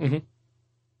 rating.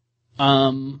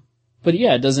 Mm-hmm. But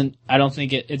yeah, it doesn't. I don't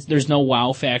think it's. There's no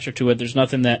wow factor to it. There's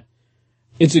nothing that.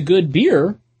 It's a good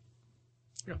beer.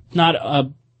 Yeah.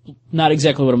 Not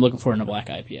exactly what I'm looking for in a black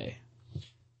IPA.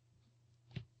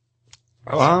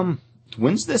 When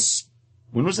was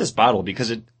this bottled?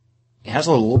 Because it has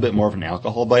a little bit more of an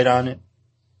alcohol bite on it.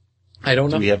 I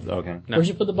don't know. Do we have, okay. No. Where'd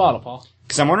you put the bottle, Paul?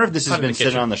 Because I'm wondering if this has Out in been the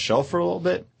sitting kitchen. on the shelf for a little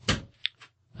bit.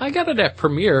 I got it at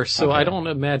Premiere, so Okay. I don't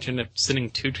imagine it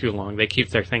sitting too long. They keep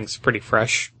their things pretty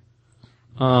fresh.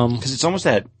 Because it's almost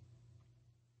that,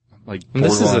 like, And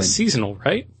this is borderline- a seasonal,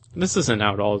 right? This isn't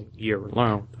out all year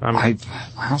long. I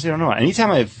honestly don't know. Anytime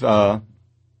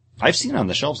I've seen it on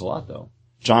the shelves a lot, though.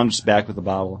 John's back with the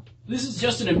bottle. This is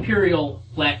just an Imperial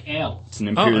Black Ale, It's an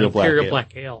Imperial Black Ale.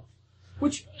 Black Ale.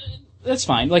 which that's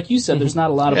fine. Like you said, there's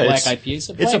not a lot of Yeah, black it's- IPAs.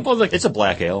 So It's a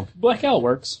black ale. black ale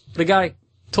works. The guy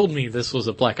told me this was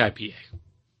a black IPA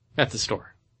at the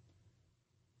store.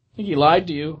 I think he lied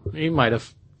to you. He might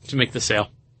have to make the sale.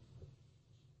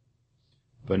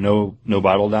 But no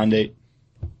bottled on date.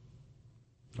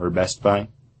 Or Best Buy.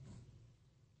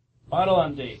 Bottle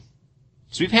on date.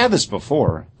 So we've had this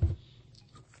before.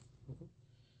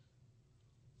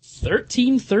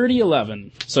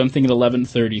 13/30/11. So I'm thinking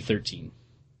 11/30/13.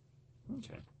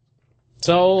 Okay.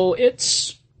 So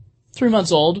it's 3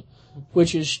 months old,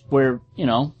 which is where,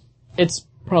 it's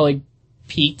probably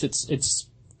peaked. It's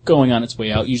going on its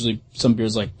way out. Usually some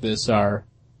beers like this are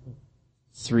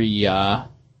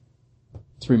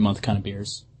 3-month kind of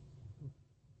beers.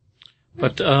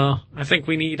 But I think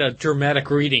we need a dramatic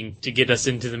reading to get us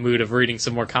into the mood of reading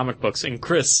some more comic books. And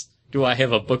Chris, do I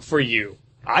have a book for you?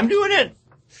 I'm doing it!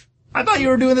 I thought you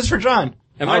were doing this for John.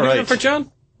 Am I doing it for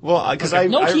John? Well, because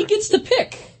He gets to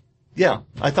pick. Yeah,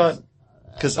 I thought...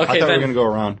 Because I Okay, thought we were then- going to go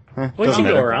around. Well, Doesn't you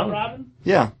go matter. around. Robin?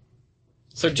 Yeah.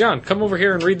 So John, come over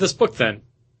here and read this book then.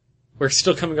 We're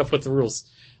still coming up with the rules.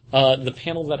 The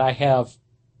panel that I have...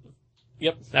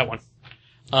 Yep, that one.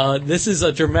 This is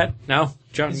a dramatic... Now,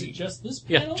 John... Is it just this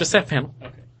Yeah, panel? just that panel.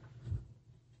 Okay.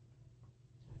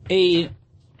 A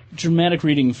dramatic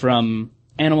reading from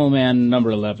Animal Man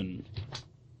number 11.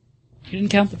 You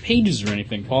didn't count the pages or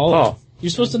anything, Paul. Oh. You're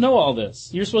supposed to know all this.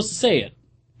 You're supposed to say it.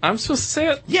 I'm supposed to say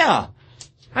it? Yeah!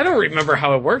 I don't remember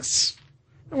how it works.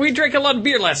 We drank a lot of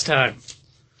beer last time.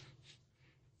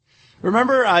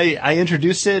 Remember I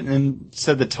introduced it and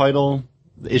said the title,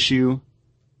 the issue,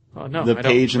 Oh, no, the I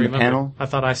don't page and the remember. panel? I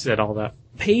thought I said all that.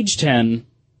 Page 10,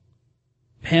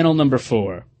 panel number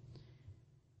 4.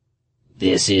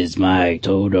 This is my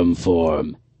totem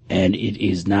form, and it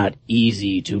is not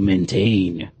easy to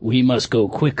maintain. We must go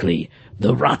quickly.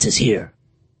 The rot is here.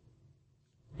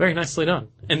 Very nicely done.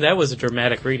 And that was a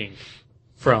dramatic reading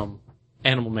from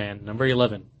Animal Man, number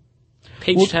 11.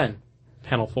 Page 10,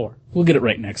 panel 4. We'll get it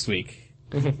right next week.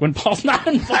 When Paul's not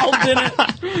involved in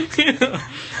it.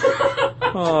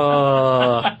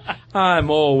 I'm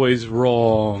always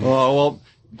wrong. Oh, well,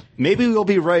 maybe we'll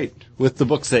be right with the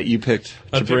books that you picked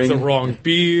I to picked bring. the wrong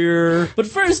beer. But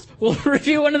first, we'll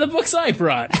review one of the books I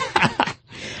brought.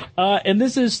 And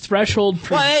this is Threshold.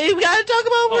 Hey, we gotta talk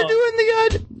about we're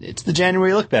doing it's the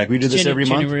January look back. We do this every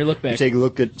month. January look back. We take a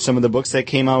look at some of the books that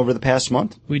came out over the past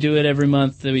month. We do it every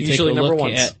month. We Usually take a number look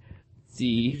ones. at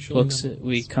the books that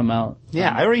we come out.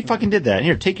 Yeah, I already fucking did that.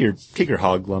 Here, take your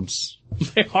hog lumps.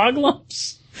 Hog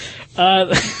lumps.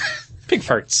 Pig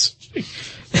farts.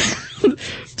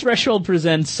 Threshold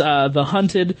presents The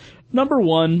Hunted, number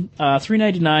 1,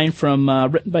 $3.99 from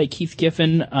written by Keith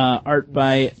Giffen, art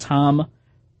by Tom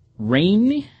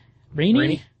Rainey?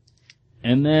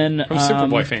 And then From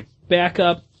Superboy fame. back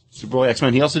up Superboy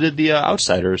X-Men. He also did the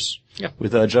Outsiders. Yeah.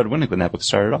 With Judd Winnick when that book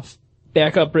started off.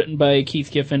 written by Keith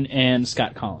Giffen and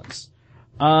Scott Collins.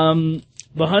 The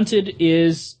Hunted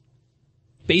is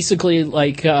basically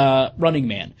like Running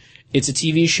Man. It's a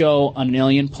TV show on an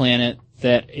alien planet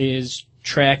that is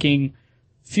tracking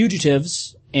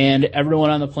fugitives, and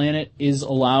everyone on the planet is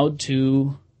allowed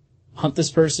to hunt this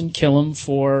person, kill him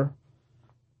for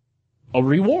a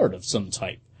reward of some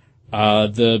type.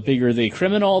 The bigger the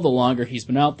criminal, the longer he's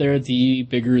been out there, the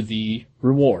bigger the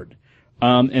reward.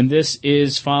 And this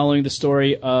is following the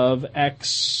story of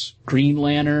ex-Green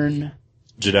Lantern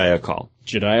Jediah Call.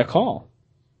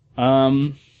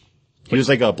 He was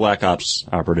like a Black Ops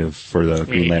operative for the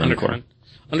Green Lantern Corps.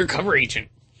 Undercover agent.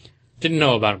 Didn't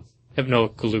know about him. Have no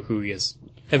clue who he is.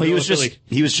 Well, he was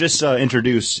just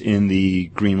introduced in the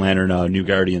Green Lantern New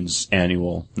Guardians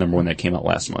annual number 1 that came out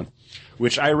last month,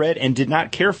 which I read and did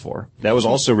not care for. That was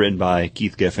also written by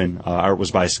Keith Giffen. Art was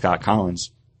by Scott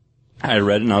Collins. I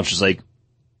read it and I was just like,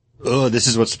 oh, this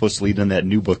is what's supposed to lead in that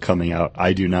new book coming out.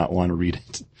 I do not want to read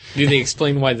it. Did they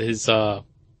explain why his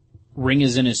ring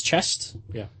is in his chest?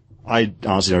 Yeah. I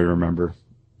honestly don't remember.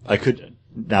 I could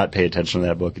not pay attention to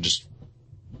that book. It just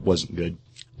wasn't good.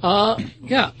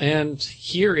 Yeah, and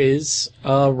here is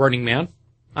Running Man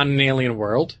on an alien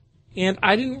world. And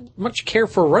I didn't much care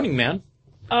for Running Man.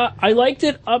 I liked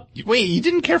it up. Wait, you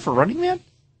didn't care for Running Man?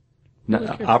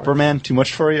 Opera Man, too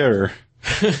much for you, or?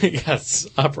 Yes,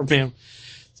 Opera Man.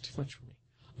 It's too much for me.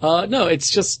 No,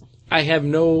 it's just, I have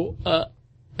no,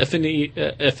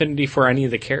 affinity for any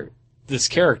of this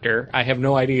character. I have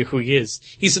no idea who he is.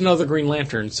 He's another Green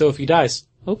Lantern, so if he dies,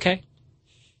 okay.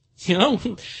 You know,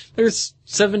 there's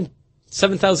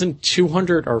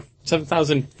 7,200 or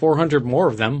 7,400 more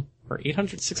of them. Or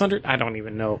 800, 600? I don't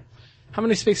even know. How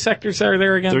many space sectors are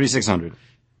there again? 3,600.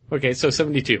 Okay, so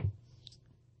 72.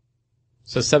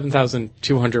 So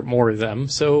 7,200 more of them,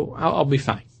 so I'll be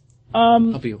fine.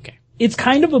 I'll be okay. It's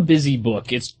kind of a busy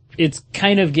book. It's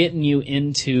kind of getting you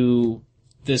into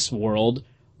this world.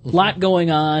 A lot going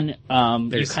on.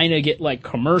 You kind of get like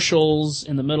commercials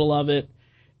in the middle of it.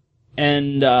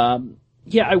 And,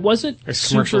 yeah, I wasn't There's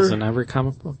commercials in every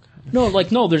comic book.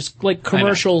 No, there's like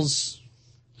commercials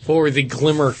for the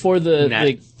Glimmer. for the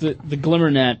Net. the Glimmer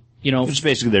Net, you know. Which is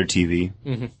basically their TV.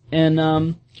 And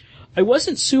I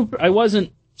wasn't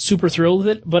super thrilled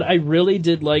with it, but I really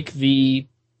did like the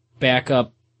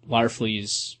backup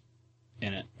Larfleeze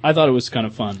in it. I thought it was kind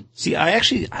of fun. See, I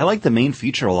like the main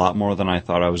feature a lot more than I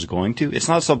thought I was going to. It's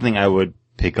not something I would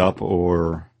pick up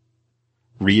or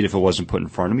read if it wasn't put in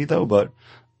front of me, though, but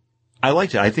I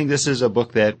liked it. I think this is a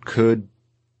book that could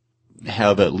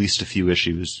have at least a few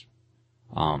issues,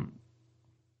 and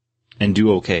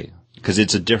do okay. Because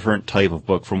it's a different type of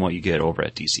book from what you get over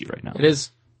at DC right now. It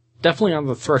is definitely on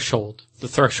the threshold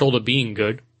of being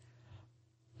good.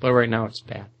 But right now it's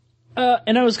bad.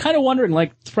 And I was kind of wondering,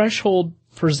 like, Threshold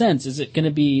Presents, is it going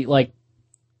to be like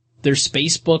their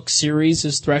space book series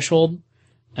is Threshold,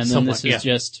 and then Somewhat, this is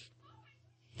just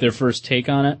their first take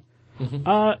on it?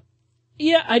 Mm-hmm.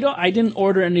 Yeah, I didn't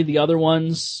order any of the other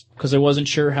ones because I wasn't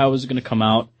sure how it was going to come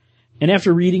out. And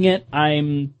after reading it,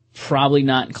 I'm probably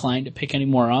not inclined to pick any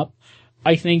more up.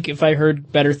 I think if I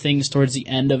heard better things towards the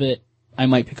end of it, I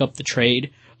might pick up the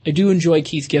trade. I do enjoy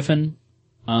Keith Giffen,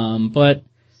 but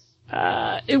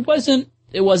it wasn't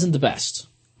the best.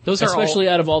 Those are especially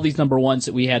out of all these number ones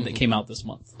that we had that came out this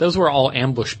month. Those were all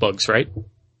ambush bugs, right?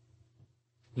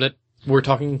 That we're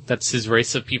talking. That's his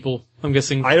race of people. I'm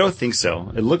guessing. I don't think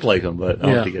so. It looked like him, but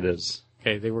I don't think it is.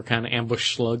 Okay, they were kind of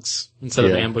ambush slugs instead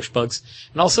of ambush bugs.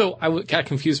 And also, got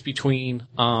confused between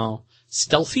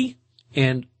Stealthy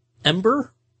and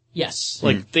Ember. Yes.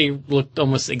 Like, they looked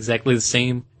almost exactly the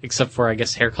same, except for, I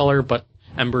guess, hair color, but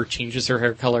Ember changes her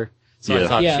hair color. So I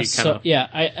thought she kind of...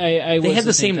 They had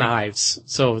the same knives,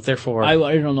 so therefore... I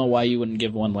don't know why you wouldn't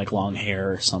give one, like, long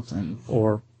hair or something.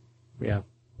 Or,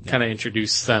 kind of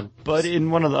introduce them. But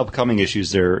in one of the upcoming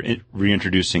issues, they're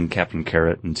reintroducing Captain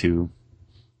Carrot into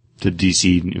the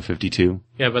DC New 52.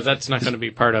 Yeah, but that's not going to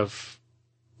be part of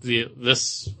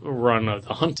this run of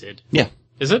The Hunted. Yeah.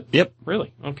 Is it? Yep.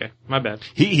 Really? Okay. My bad.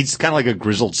 He's kind of like a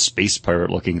grizzled space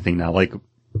pirate looking thing now. Like,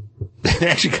 it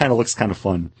actually kind of looks kind of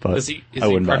fun. But is he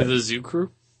part of the Zoo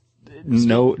Crew?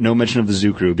 No mention of the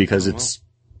Zoo Crew because it's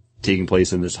taking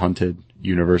place in this Hunted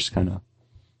universe kind of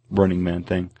Running Man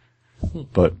thing.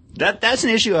 But that's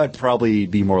an issue I'd probably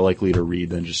be more likely to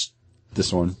read than just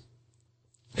this one.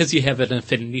 Because you have an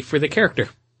affinity for the character.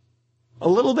 A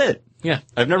little bit. Yeah.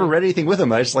 I've never read anything with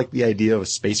him. I just like the idea of a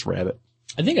space rabbit.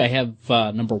 I think I have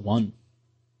number 1.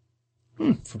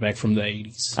 Back from the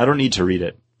 80s. I don't need to read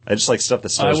it. I just like stuff that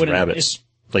stars rabbits.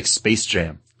 Like Space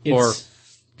Jam. Or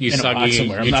in a box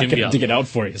somewhere. I'm not going to dig it out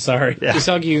for you. Sorry. Yeah.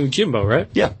 Usagi Jimbo, right?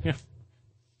 Yeah. Yeah.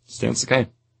 Stan Sakai.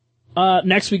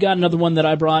 Next we got another one that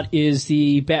I brought is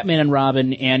the Batman and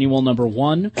Robin annual number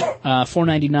 1,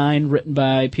 $4.99, written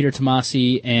by Peter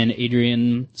Tomasi and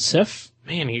Adrian Sif.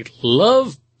 Man, you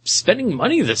love spending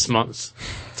money this month.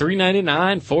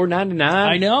 $3.99, $4.99.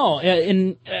 I know,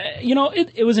 and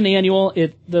it was an annual.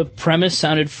 The premise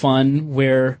sounded fun.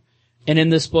 And in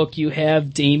this book you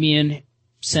have Damian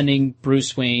sending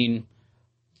Bruce Wayne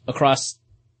across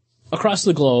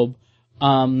the globe,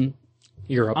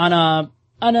 Europe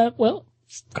well,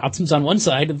 Gotham's on one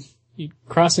side, of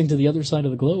crossing to the other side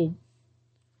of the globe.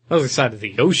 Other side of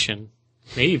the ocean,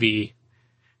 maybe.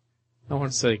 I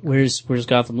want to say. Where's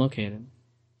Gotham located?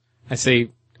 I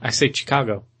say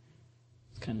Chicago.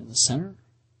 It's kind of in the center.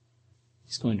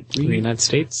 He's going to The United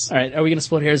States. All right, are we going to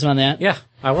split hairs on that? Yeah,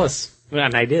 I was,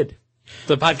 and I did.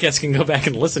 The podcast can go back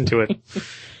and listen to it.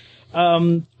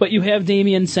 But you have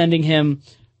Damian sending him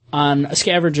on a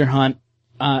scavenger hunt,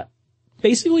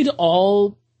 basically to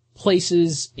all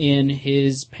places in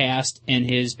his past and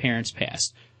his parents'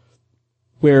 past,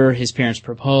 where his parents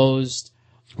proposed,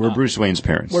 Where Bruce Wayne's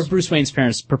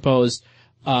parents proposed,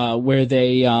 where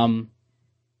they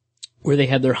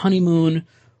had their honeymoon,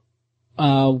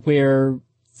 where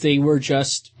they were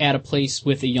just at a place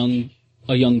with a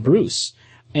young Bruce.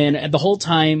 And the whole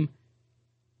time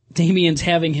Damian's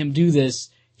having him do this,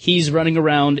 he's running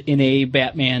around in a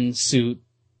Batman suit,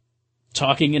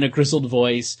 talking in a grizzled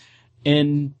voice,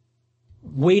 and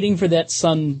waiting for that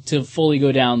sun to fully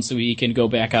go down so he can go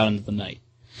back out into the night.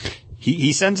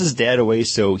 He sends his dad away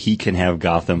so he can have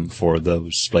Gotham for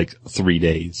those, 3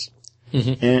 days.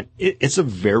 Mm-hmm. And it's a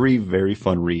very, very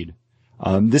fun read.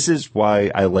 This is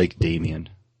why I like Damian.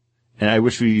 And I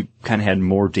wish we kind of had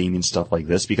more Damian stuff like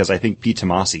this, because I think Pete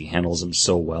Tomasi handles him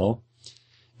so well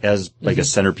as a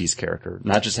centerpiece character.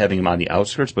 Not just having him on the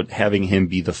outskirts, but having him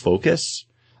be the focus.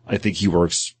 I think he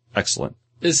works excellent.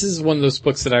 This is one of those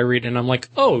books that I read and I'm like,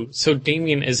 oh, so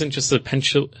Damian isn't just a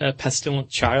pestilent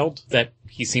child that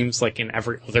he seems like in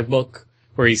every other book,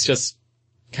 where he's just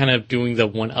kind of doing the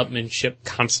one-upmanship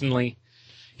constantly.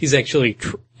 He's actually,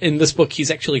 in this book,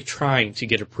 he's actually trying to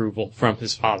get approval from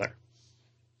his father.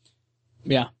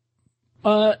 Yeah.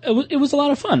 It was a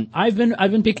lot of fun. I've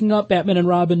been picking up Batman and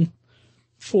Robin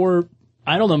for,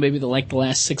 I don't know, maybe the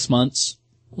last 6 months.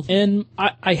 And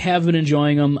I have been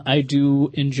enjoying them. I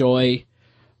do enjoy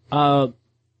the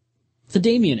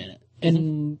Damian in it.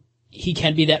 And he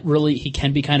can be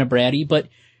kind of bratty, but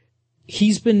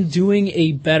he's been doing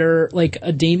a better,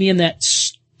 a Damian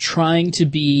that's trying to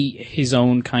be his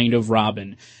own kind of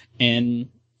Robin and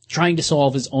trying to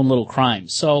solve his own little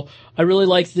crimes. So I really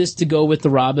like this to go with the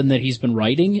Robin that he's been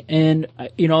writing. And,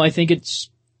 I think it's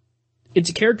a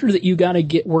character that you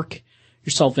gotta work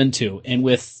yourself into. And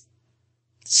with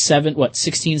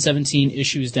 16, 17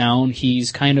 issues down,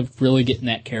 he's kind of really getting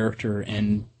that character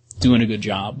and doing a good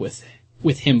job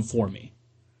with him for me.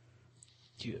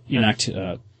 You knocked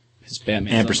his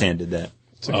Batman. Ampersand did that.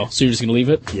 Oh, so you're just gonna leave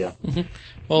it? Yeah. Mm-hmm.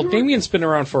 Well, Damian's been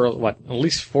around for, at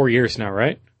least 4 years now,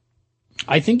 right?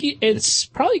 I think it's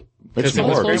probably because it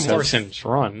was Grant Morrison's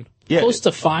run. Yeah. Close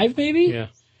to 5, maybe? Yeah.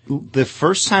 The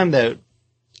first time that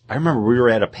I remember we were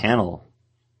at a panel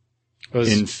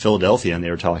in Philadelphia and they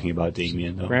were talking about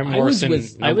Damian, though. Grant Morrison,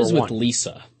 I was with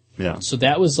Lisa. Yeah. So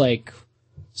that was 4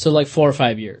 or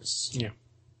 5 years. Yeah.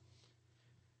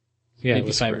 Yeah, maybe it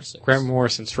was 5 or 6. Grant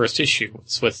Morrison's first issue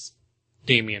was with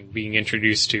Damian being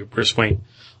introduced to Bruce Wayne.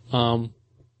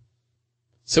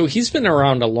 So he's been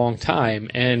around a long time,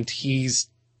 and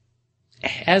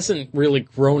hasn't really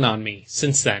grown on me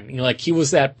since then. He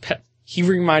was he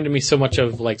reminded me so much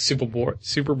of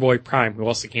Superboy Prime, who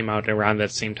also came out around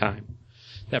that same time.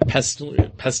 That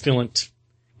pestilent,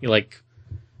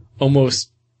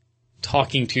 almost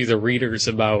talking to the readers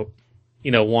about,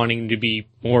 wanting to be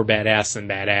more badass than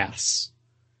badass.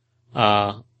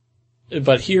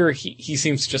 But here he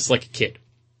seems just like a kid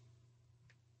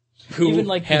who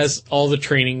has all the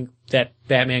training that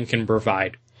Batman can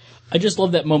provide. I just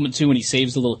love that moment too when he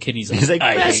saves the little kid. He's like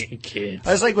I hate kids.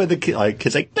 I was like with the kid,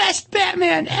 kid's like, best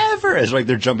Batman ever. It's like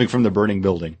they're jumping from the burning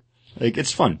building.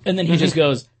 It's fun. And then he just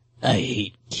goes, I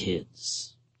hate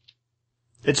kids.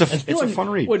 It's a fun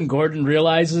read. When Gordon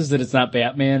realizes that it's not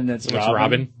Batman and it's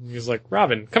Robin. He's like,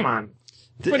 Robin, come on.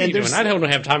 What are you doing? I don't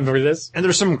have time for this. And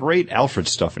there's some great Alfred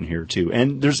stuff in here too.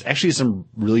 And there's actually some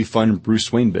really fun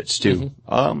Bruce Wayne bits too.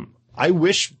 Mm-hmm. I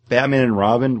wish Batman and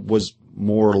Robin was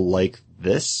more like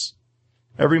this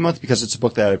every month, because it's a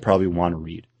book that I probably want to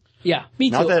read. Yeah, me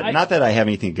too. Not that I have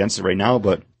anything against it right now,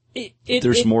 but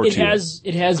there's more to it.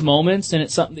 It has moments, and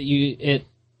it's something that it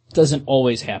doesn't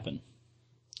always happen.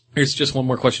 Here's just one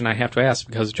more question I have to ask,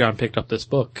 because John picked up this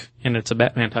book, and it's a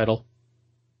Batman title.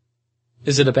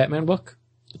 Is it a Batman book?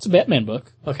 It's a Batman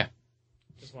book. Okay.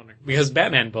 Just wondering. Because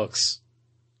Batman books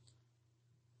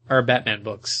are Batman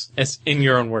books, as in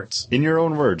your own words. In your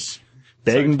own words.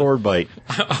 Bag and Board Bite.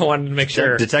 I wanted to make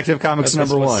sure. Detective Comics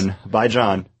 #1 by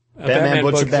John. Batman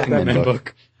book's a Batman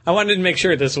book. I wanted to make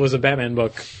sure this was a Batman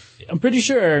book. I'm pretty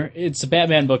sure it's a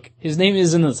Batman book. His name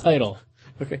is in the title.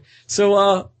 Okay.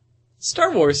 So,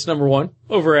 Star Wars #1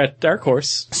 over at Dark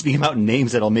Horse. Speaking about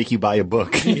names that'll make you buy a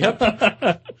book.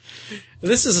 Yep.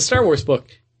 This is a Star Wars book.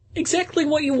 Exactly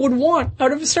what you would want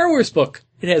out of a Star Wars book.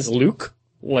 It has Luke,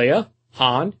 Leia,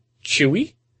 Han,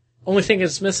 Chewie. Only thing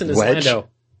it's missing is Wedge. Lando.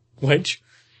 Wedge.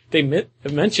 They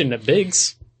mentioned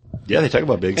Biggs. Yeah, they talk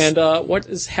about Biggs. And what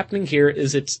is happening here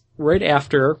is it's right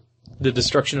after the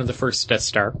destruction of the first Death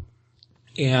Star.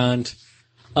 And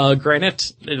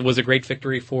granted, it was a great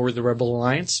victory for the Rebel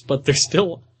Alliance, but they're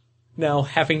still now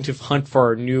having to hunt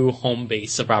for a new home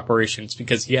base of operations,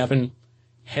 because Yavin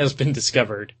has been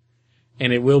discovered,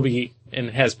 and it will be, and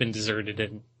has been deserted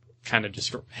and kind of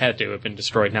had to have been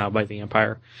destroyed now by the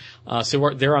Empire.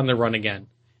 So they're on the run again.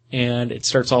 And it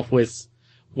starts off with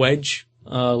Wedge,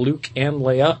 Luke, and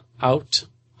Leia out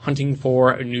hunting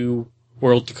for a new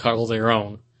world to call their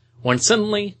own, when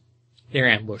suddenly they're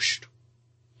ambushed.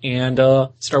 And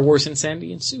Star Wars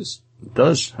insanity ensues. It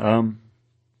does.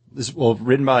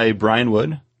 Written by Brian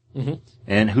Wood. Mm-hmm.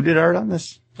 And who did art on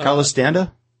this? Carlos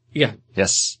Standa? Yeah.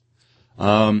 Yes.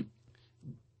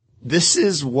 This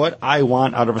is what I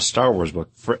want out of a Star Wars book.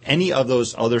 For any of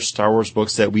those other Star Wars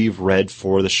books that we've read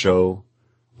for the show,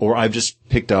 or I've just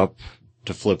picked up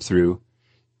to flip through,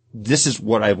 this is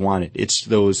what I've wanted. It's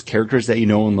those characters that you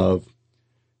know and love,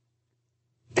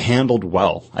 handled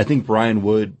well. I think Brian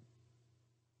Wood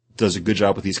does a good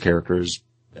job with these characters.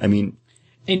 I mean,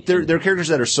 they're characters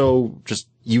that are so just,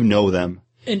 you know them.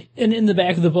 And in the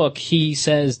back of the book, he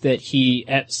says that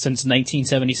since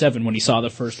 1977, when he saw the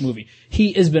first movie,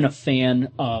 he has been a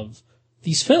fan of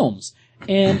these films.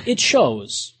 And it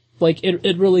shows.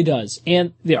 It really does.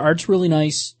 And the art's really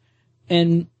nice.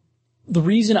 And the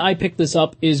reason I picked this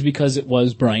up is because it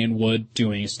was Brian Wood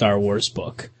doing a Star Wars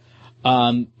book.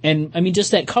 And I mean, just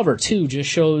that cover too just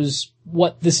shows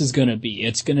what this is gonna be.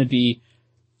 It's gonna be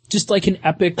just like an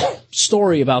epic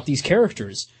story about these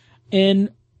characters. And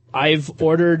I've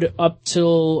ordered up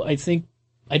till, I think,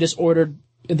 I just ordered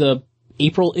the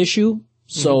April issue.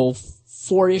 So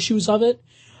 4 issues of it.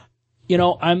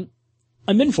 I'm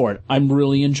in for it. I'm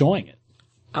really enjoying it.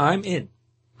 I'm in.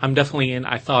 I'm definitely in.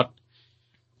 I thought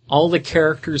all the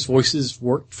characters' voices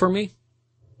worked for me.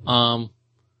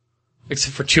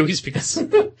 Except for Chewie's, because,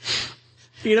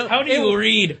 how do you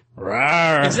read?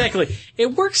 Rawr. Exactly.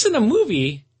 It works in a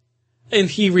movie, and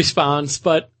he responds,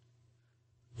 but,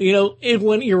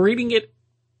 when you're reading it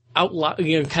out loud,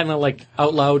 kind of like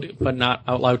out loud, but not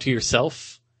out loud to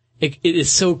yourself, it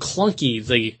is so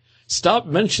clunky. Stop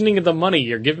mentioning the money.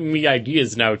 You're giving me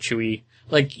ideas now, Chewie.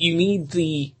 You need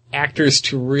the actors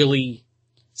to really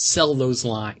sell those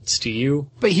lines to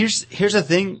you. But here's the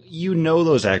thing. You know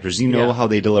those actors. You know how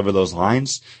they deliver those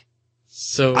lines.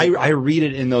 So I read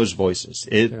it in those voices.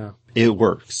 It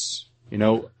works.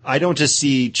 I don't just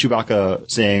see Chewbacca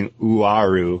saying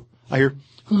 "Uaru." I hear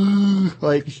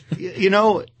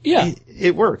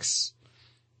it works.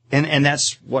 And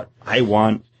that's what I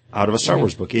want out of a Star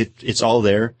Wars book. It's all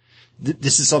there.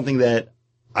 This is something that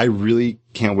I really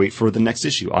can't wait for the next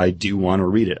issue. I do want to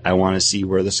read it. I want to see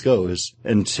where this goes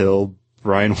until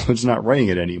Brian Wood's not writing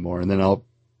it anymore, and then I'll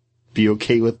be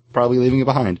okay with probably leaving it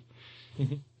behind.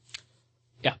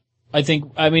 Yeah.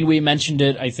 We mentioned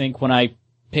it, I think, when I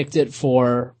picked it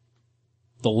for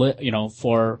the list,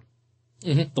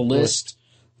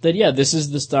 that, yeah, this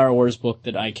is the Star Wars book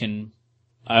that I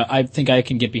think I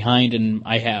can get behind, and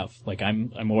I have. Like,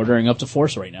 I'm ordering up to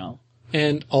Force right now.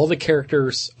 And all the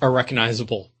characters are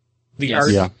recognizable. The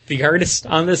artist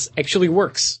on this actually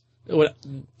works.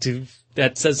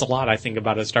 That says a lot, I think,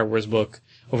 about a Star Wars book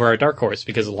over a Dark Horse,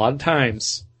 because a lot of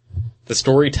times the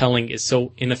storytelling is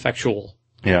so ineffectual.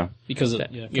 Yeah. Because of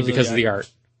the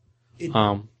art.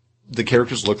 The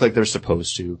characters look like they're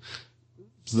supposed to.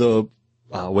 The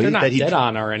way they're not that dead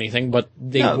on or anything, but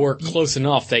they work close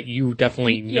enough that you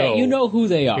definitely know. Yeah, you know who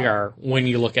they are. When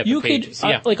you look at the pages.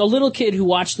 Like a little kid who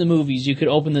watched the movies, you could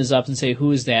open this up and say,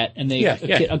 "Who is that?" And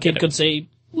a kid could say,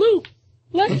 "Luke."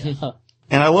 Leia.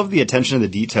 And I love the attention to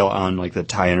the detail on, like, the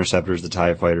TIE Interceptors, the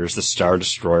TIE Fighters, the Star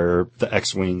Destroyer, the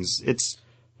X-Wings.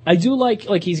 I do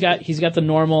like he's got the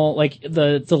normal, like,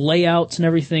 the layouts and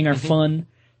everything are fun.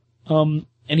 And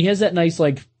he has that nice,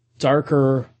 like,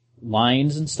 darker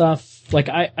lines and stuff. Like,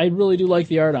 I really do like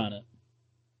the art on it.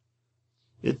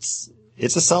 It's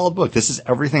a solid book. This is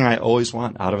everything I always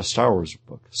want out of a Star Wars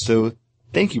book. So,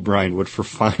 thank you, Brian Wood, for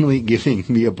finally giving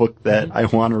me a book that I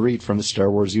want to read from the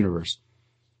Star Wars universe.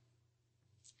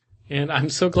 And I'm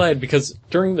so glad, because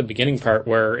during the beginning part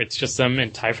where it's just them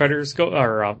and TIE Fighters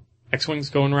X-Wings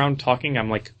going around talking, I'm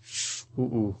like,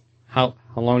 ooh, how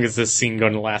long is this scene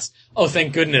going to last? Oh,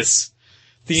 thank goodness.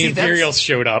 The Imperials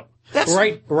showed up.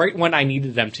 Right when I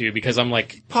needed them to, because I'm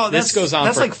like, Paul, this goes on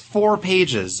that's for like 4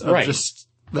 pages of just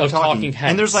of talking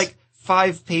heads. And there's like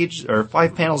 5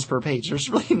 panels per page. There's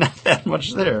really not that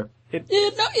much there.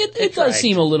 It does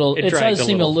seem a little, it does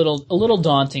seem a little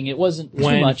daunting. It wasn't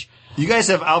too much. You guys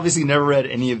have obviously never read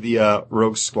any of the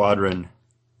Rogue Squadron,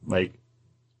 like,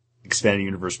 expanded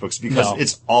universe books, because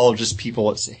it's all just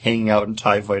people hanging out in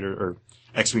TIE Fighter or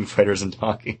X-Wing fighters and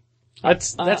talking.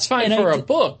 That's fine for a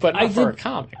book, but not for a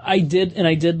comic. I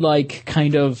did like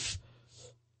kind of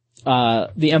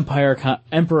the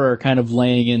Emperor kind of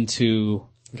laying into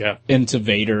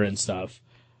Vader and stuff,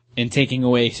 and taking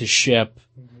away his ship.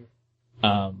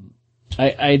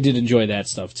 I did enjoy that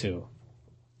stuff too.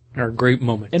 Are great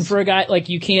moments. And for a guy, like,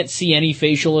 you can't see any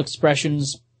facial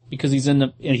expressions because he's in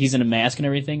a mask and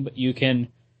everything, but you can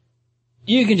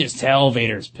just tell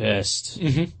Vader's pissed.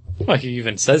 Mm-hmm. Well, he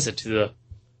even says it to the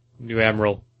new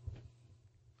Admiral.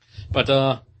 But,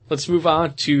 let's move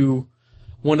on to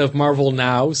one of Marvel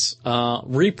Now's,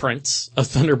 reprints of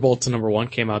Thunderbolts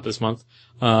 #1 came out this month.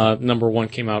 #1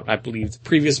 came out, I believe, the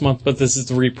previous month, but this is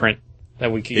the reprint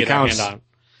that we can get our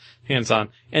hands on.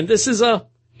 And this is a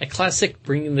classic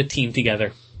bringing the team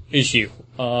together issue.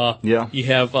 You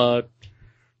have,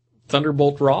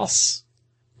 Thunderbolt Ross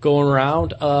going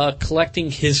around,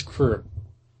 collecting his crew.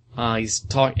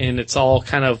 And it's all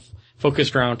kind of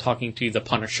focused around talking to the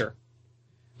Punisher.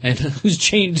 And who's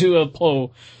chained to a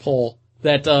pole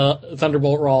that,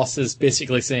 Thunderbolt Ross is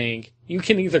basically saying, you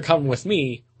can either come with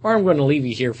me, or I'm going to leave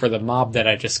you here for the mob that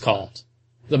I just called.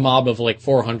 The mob of like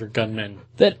 400 gunmen.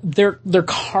 That they're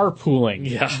carpooling.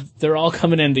 Yeah. They're all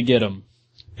coming in to get him.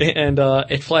 And,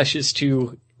 it flashes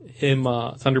to him,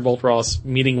 Thunderbolt Ross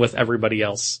meeting with everybody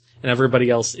else. And everybody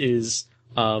else is,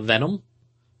 Venom,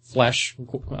 Flash,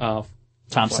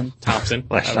 Thompson.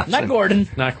 Not Gordon.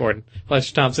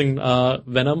 Flash Thompson,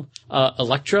 Venom,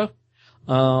 Elektra,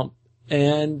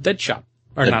 and Deadshot.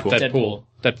 Or not Deadpool.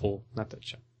 Deadpool, not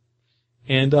Deadshot.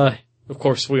 And, of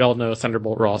course, we all know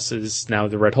Thunderbolt Ross is now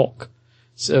the Red Hulk.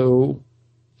 So,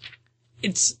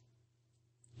 it's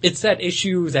that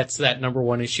issue, that's that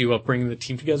 #1 issue of bringing the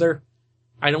team together.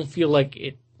 I don't feel like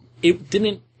it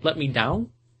didn't let me down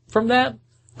from that,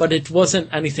 but it wasn't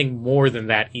anything more than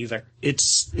that either.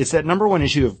 It's that #1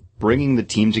 issue of bringing the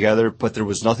team together, but there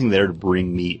was nothing there to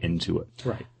bring me into it.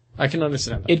 Right. I can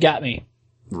understand that. It got me.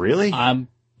 Really? I'm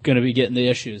gonna be getting the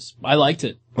issues. I liked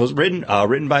it. It was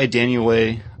written by Daniel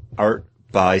Way, art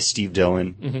by Steve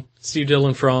Dillon. Mm-hmm. Steve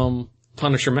Dillon from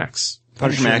Punisher Max.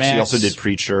 Punisher Max. He also did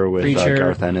Preacher with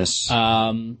Garth Ennis.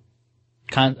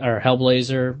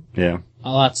 Hellblazer. Yeah.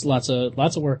 Lots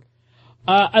of work.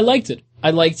 I liked it.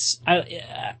 I like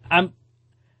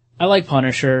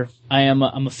Punisher. I'm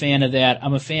a fan of that.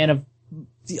 I'm a fan of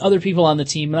the other people on the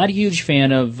team. I'm not a huge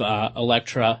fan of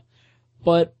Elektra,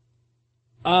 but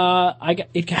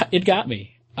it got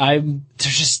me.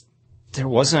 There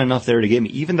wasn't enough there to get me.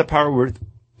 Even the part where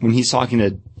when he's talking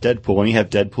to Deadpool, when you have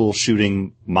Deadpool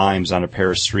shooting mimes on a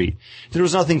Paris street, there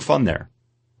was nothing fun there.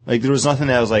 Like, there was nothing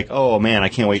that was like, oh man, I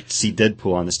can't wait to see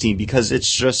Deadpool on this team, because it's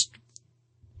just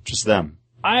them.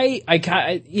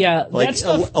 Yeah, Like that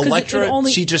stuff, 'cause Elektra, it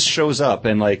only, she just shows up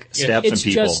and like stabs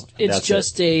some people. It's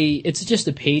just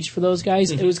a page for those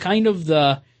guys. It was kind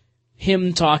of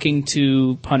him talking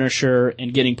to Punisher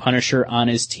and getting Punisher on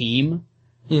his team.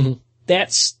 Mm-hmm.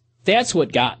 That's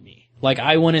what got me. Like,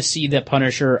 I want to see that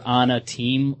Punisher on a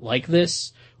team like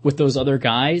this with those other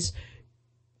guys.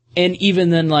 And even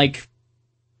then, like,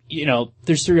 you know,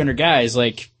 there's 300 guys,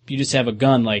 like, you just have a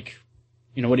gun, like,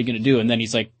 you know, what are you gonna do? And then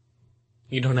he's like,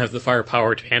 you don't have the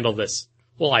firepower to handle this.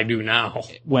 Well, I do now.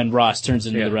 When Ross turns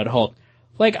into the Red Hulk.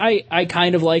 Like, I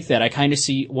kind of like that. I kind of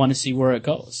want to see where it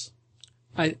goes.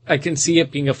 I can see it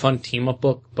being a fun team-up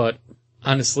book, but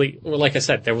honestly, well, like I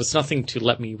said, there was nothing to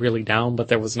let me really down, but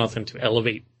there was nothing to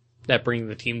elevate that bringing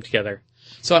the team together.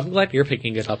 So I'm glad you're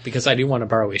picking it up, because I do want to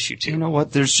borrow issue 2. You know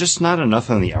what? There's just not enough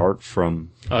on the art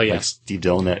from like Steve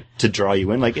Dillon to draw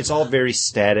you in. Like, it's all very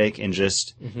static and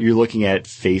just you're looking at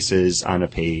faces on a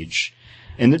page,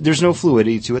 and there's no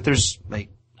fluidity to it. There's like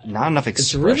not enough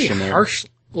expression it's really there. Harsh.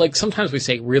 Like, sometimes we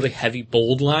say really heavy,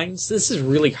 bold lines. This is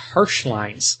really harsh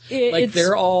lines.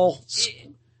 They're all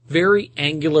very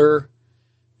angular,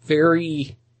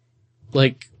 very,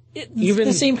 like, It's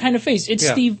the same kind of face. It's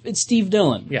Steve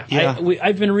Dillon. Yeah.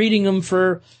 I've been reading him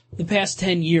for the past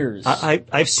 10 years.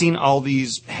 I've seen all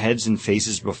these heads and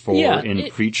faces before in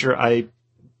Preacher.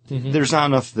 There's not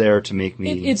enough there to make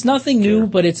me. It's nothing new,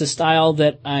 but it's a style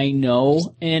that I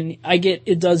know, and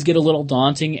it does get a little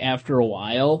daunting after a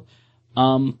while.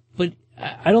 But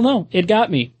I don't know. It got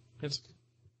me.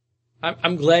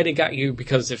 I'm glad it got you,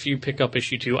 because if you pick up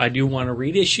issue 2, I do want to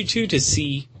read issue 2 to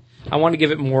see. I want to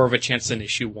give it more of a chance than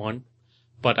issue 1,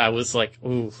 but I was like,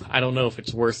 ooh, I don't know if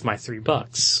it's worth my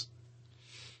 $3.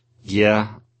 Yeah,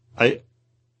 I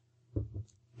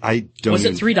don't. Was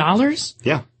it $3?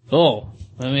 Yeah. Oh,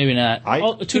 well, maybe not.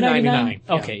 $2.99.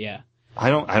 Yeah. Okay, yeah. I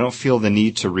don't feel the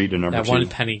need to read a number that 2. 1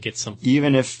 penny gets some.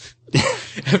 Even if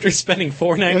after spending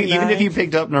 $4.99, even if you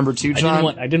picked up number 2,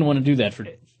 John, I didn't want to do that for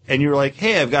it. And you were like,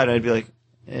 "Hey, I've got it," I'd be like,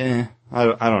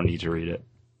 I don't need to read it.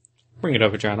 Bring it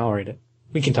over, John. I'll read it.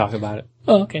 We can talk about it.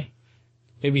 Oh, okay.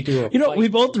 Maybe do a. You know, we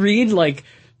both read like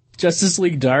Justice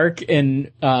League Dark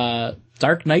and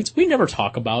Dark Knights. We never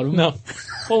talk about them. No.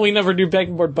 Well, we never do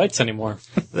Bagging Board Bites anymore.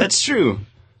 That's true.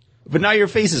 But now your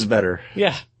face is better.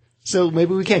 Yeah. So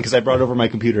maybe we can, because I brought over my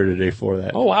computer today for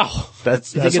that. Oh wow.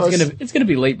 That's it's gonna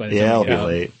be late by the time. Yeah, it'll be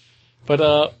late.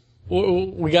 But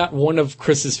we got one of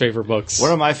Chris's favorite books.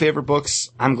 One of my favorite books.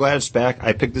 I'm glad it's back.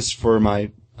 I picked this for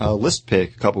my list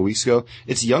pick a couple weeks ago.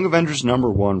 It's Young Avengers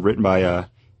 #1, written by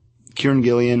Kieran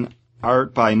Gillian,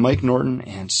 art by Mike Norton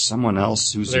and someone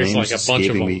else whose name is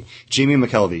escaping me. Jamie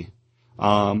McKelvey.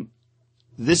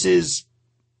 This is.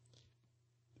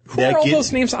 Who are all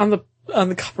those names on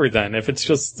the cover then? If it's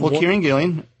just Kieran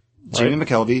Gillian, Jamie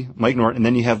McKelvey, Mike Norton, and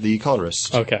then you have the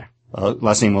colorist. Okay.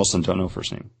 Last name Wilson, don't know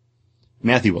first name.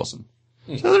 Matthew Wilson.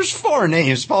 So there's 4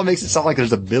 names. Paul makes it sound like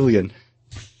there's a billion.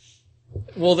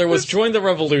 Well, there was Join the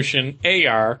Revolution,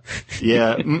 AR.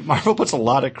 Yeah, Marvel puts a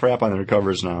lot of crap on their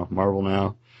covers now. Marvel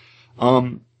now.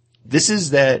 This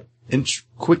is that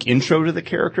quick intro to the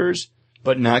characters,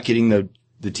 but not getting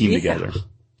the team together.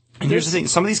 And here's the thing.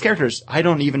 Some of these characters, I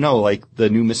don't even know, like the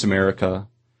new Miss America.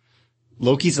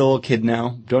 Loki's a little kid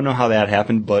now. Don't know how that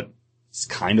happened, but it's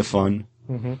kind of fun.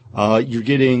 Mm-hmm. You're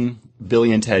getting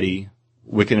Billy and Teddy,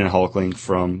 Wiccan and Hulkling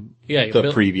from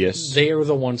the previous. They are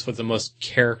the ones with the most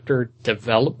character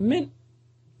development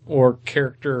or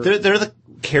character. They're the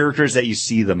characters that you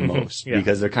see the most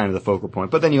because they're kind of the focal point.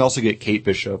 But then you also get Kate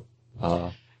Bishop,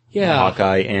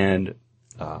 Hawkeye, and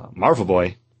Marvel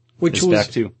Boy, which was back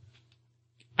too.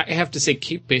 I have to say,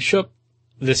 Kate Bishop,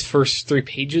 this first 3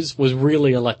 pages was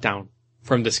really a letdown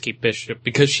from this Kate Bishop,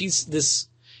 because she's this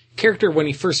character when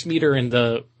you first meet her in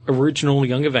the original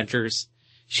Young Avengers.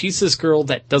 She's this girl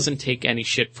that doesn't take any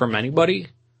shit from anybody.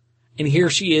 And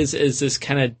here she is as this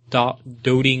kind of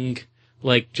doting,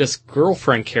 like, just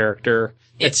girlfriend character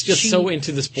that's just so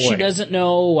into this boy. She doesn't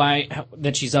know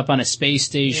that she's up on a space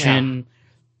station. Yeah.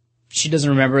 She doesn't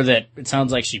remember that it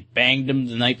sounds like she banged him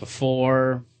the night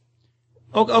before.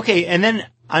 Okay, and then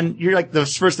you're like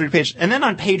those first 3 pages, and then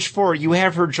on page 4 you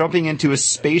have her jumping into a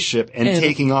spaceship and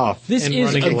taking off. This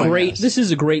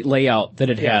is a great layout that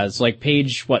it has. Like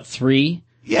page 3?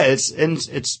 Yeah, it's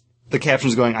the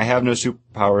captions going, I have no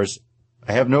superpowers,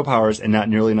 I have no powers and not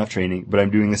nearly enough training, but I'm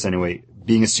doing this anyway.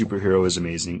 Being a superhero is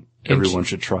amazing. Everyone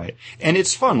should try it. And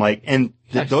it's fun, like, and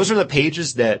those are the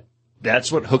pages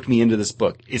that's what hooked me into this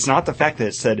book. It's not the fact that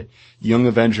it said Young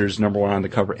Avengers #1 on the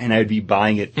cover and I'd be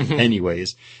buying it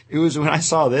anyways. It was when I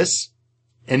saw this,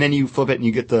 and then you flip it and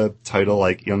you get the title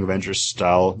like Young Avengers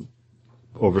style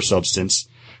over substance.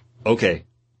 Okay.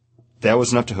 that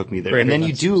was enough to hook me there. Very and then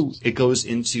good. it goes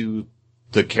into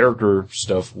the character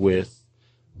stuff with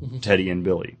Teddy and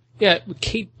Billy. Yeah,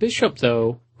 Kate Bishop,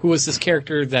 though, who was this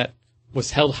character that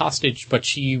was held hostage, but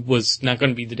she was not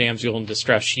going to be the damsel in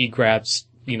distress. She grabs,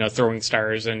 throwing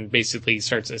stars and basically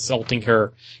starts assaulting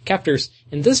her captors.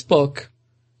 In this book,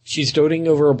 she's doting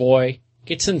over a boy,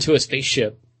 gets into a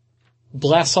spaceship,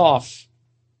 blasts off,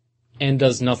 and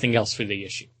does nothing else for the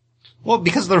issue. Well,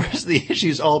 because the rest of the issue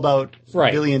is all about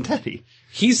Right. Billy and Teddy.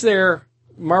 He's there,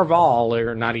 Marval,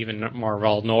 or not even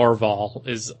Marval, Norval,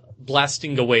 is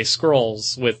blasting away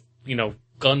scrolls with,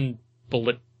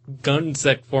 guns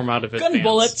that form out of his Gun pants.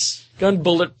 bullets. Gun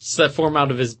bullets that form out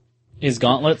of his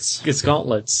Gauntlets.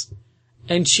 gauntlets.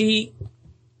 And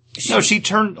No, she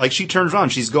turns around.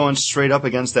 She's going straight up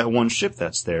against that one ship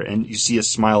that's there, and you see a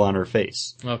smile on her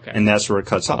face. Okay. And that's where it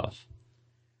cuts off.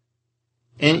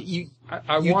 And you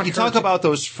want her talk to- about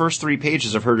those first 3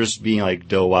 pages of her just being like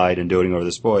doe-eyed and doting over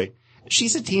this boy.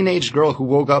 She's a teenage girl who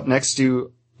woke up next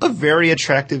to a very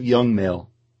attractive young male.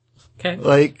 Okay.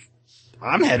 Like,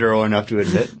 I'm hetero enough to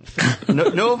admit.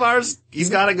 Novar's, he's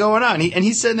got it going on.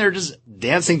 He's sitting there just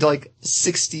dancing to like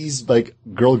 60s like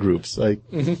girl groups. Like,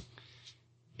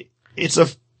 it's a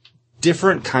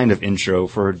different kind of intro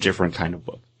for a different kind of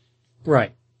book.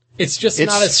 Right. It's just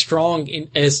not as strong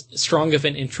of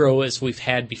an intro as we've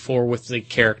had before with the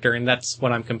character, and that's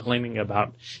what I'm complaining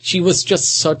about. She was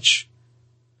just such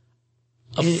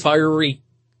a fiery,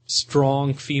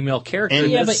 strong female character.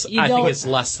 And- Yeah, This, but you I think don't- it's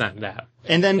less than that.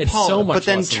 And then It's Paul, so much but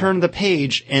then less than turn the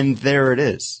page and there it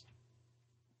is.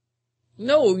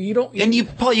 No, you don't.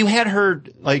 And Paul, you had her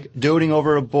like doting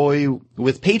over a boy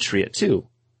with Patriot too.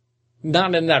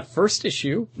 Not in that first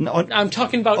issue. No, I'm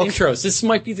talking about Okay. intros. This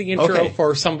might be the intro Okay.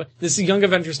 for somebody. This is Young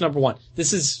Avengers #1.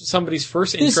 This is somebody's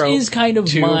first This intro. is kind of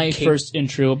to my Kate- first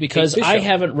intro because Kate I Bishop.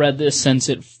 haven't read this since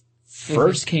it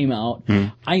first came out.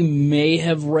 I may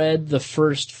have read the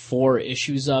first 4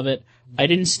 issues of it. I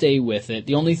didn't stay with it.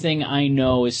 The only thing I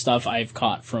know is stuff I've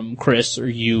caught from Chris or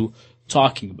you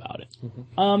talking about it.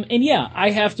 And yeah,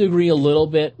 I have to agree a little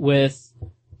bit with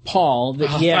Paul that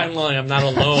Finally, I'm not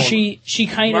alone. she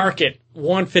kind of Market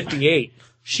 158.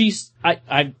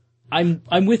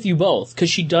 I'm with you both because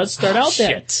she does start out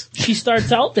that shit. she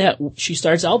starts out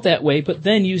that way, but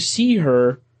then you see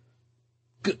her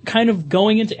kind of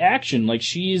going into action like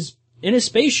she's in a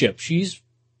spaceship, she's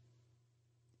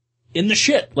in the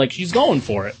shit, like she's going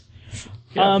for it.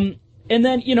 Yeah. And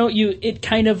then it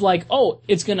kind of like, oh,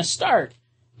 it's gonna start,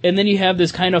 and then you have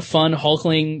this kind of fun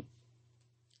Hulkling.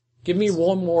 Give me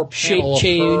one more Shape panel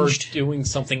changed. of her doing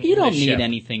something. You in don't the need ship.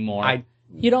 anything more. I-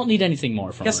 You don't need anything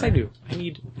more from Yes, her. I do.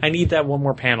 I need that one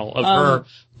more panel of her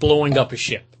blowing up a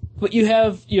ship. But you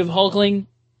have Hulkling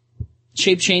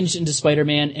shape changed into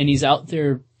Spider-Man, and he's out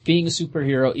there being a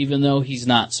superhero, even though he's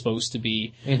not supposed to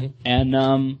be.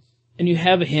 And you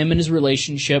have him and his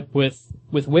relationship with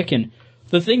Wiccan.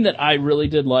 The thing that I really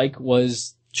did like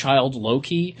was Child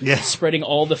Loki spreading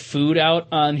all the food out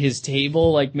on his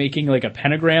table, like making like a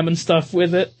pentagram and stuff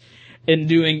with it, and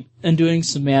doing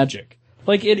some magic.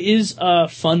 Like, it is a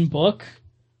fun book.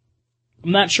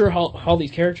 I'm not sure how these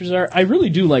characters are. I really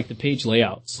do like the page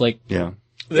layouts. Like, yeah.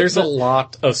 There's a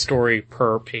lot of story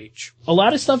per page. a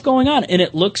lot of stuff going on, and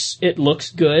it looks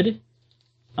good.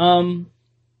 And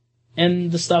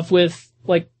the stuff with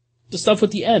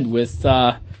the end with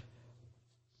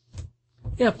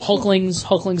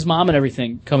Hulkling's mom and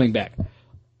everything coming back.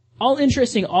 All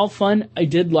interesting, all fun. I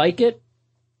did like it.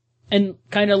 And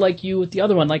kind of like you with the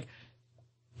other one, like,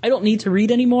 I don't need to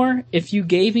read anymore. If you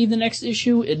gave me the next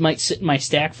issue, it might sit in my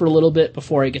stack for a little bit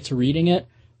before I get to reading it.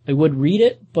 I would read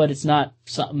it, but it's not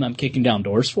something I'm kicking down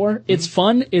doors for. It's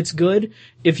fun. It's good.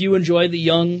 If you enjoy the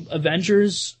Young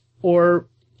Avengers or,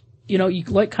 you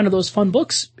like kind of those fun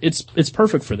books, it's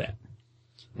perfect for that.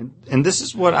 And this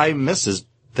is what I miss is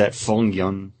that fun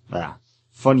young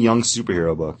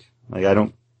superhero book.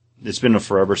 Like it's been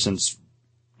forever since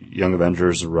Young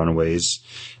Avengers or Runaways.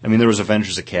 I mean, there was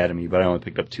Avengers Academy, but I only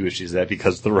picked up 2 issues of that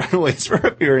because the Runaways were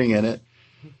appearing in it.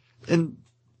 And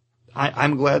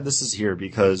I'm glad this is here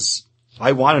because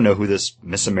I want to know who this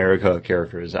Miss America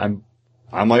character is.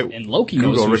 I might And Loki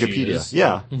Google knows who she Wikipedia. is.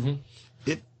 Yeah.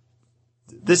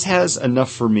 This has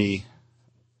enough for me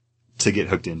to get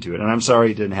hooked into it. And I'm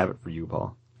sorry it didn't have it for you,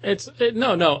 Paul.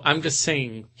 No, I'm just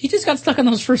saying. He just got stuck on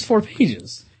those first 4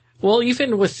 pages. Well,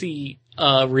 even with the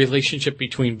relationship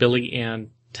between Billy and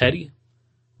Teddy,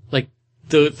 like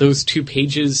those 2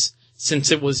 pages, since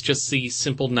it was just the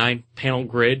simple 9-panel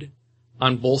grid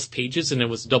on both pages and it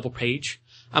was a double page,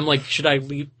 I'm like, should I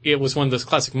leave? It was one of those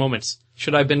classic moments.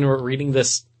 Should I have been reading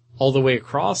this all the way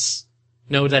across?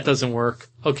 No, that doesn't work.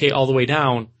 Okay, all the way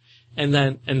down. and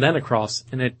then across,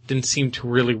 and it didn't seem to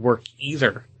really work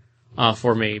either,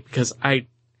 for me, because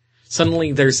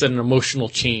suddenly there's an emotional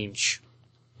change,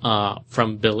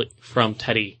 from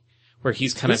Teddy, where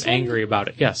he's kind of angry about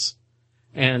it, yes.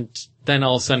 And then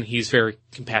all of a sudden he's very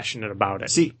compassionate about it.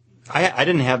 See, I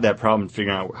didn't have that problem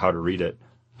figuring out how to read it.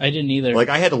 I didn't either. Like,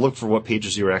 I had to look for what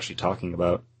pages you were actually talking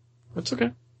about. That's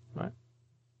okay. Right.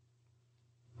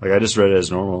 Like, I just read it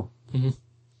as normal. Mm-hmm.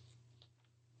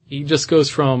 He just goes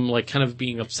from, like, kind of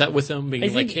being upset with him,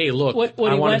 being like, hey, look, what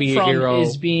I want to be a hero.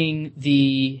 Is being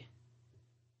the...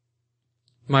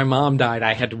 My mom died,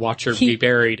 I had to watch her be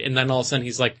buried, and then all of a sudden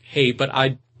he's like, hey, but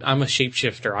I'm a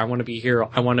shapeshifter, I want to be a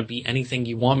hero, I want to be anything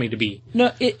you want me to be.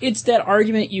 No, it's that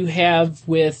argument you have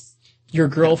with your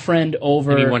girlfriend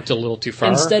over... And he went a little too far.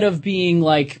 Instead of being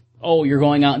like, oh, you're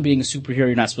going out and being a superhero,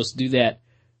 you're not supposed to do that.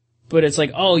 But it's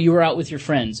like, oh, you were out with your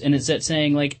friends. And it's that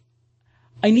saying, like,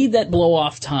 I need that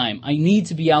blow-off time. I need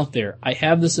to be out there. I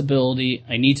have this ability.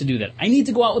 I need to do that. I need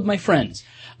to go out with my friends.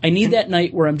 I need that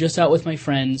night where I'm just out with my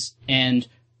friends and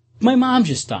my mom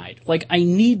just died. Like, I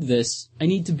need this. I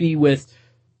need to be with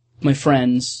my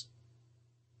friends.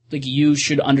 Like, you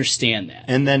should understand that.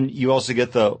 And then you also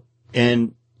get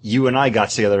and you and I got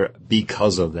together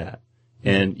because of that.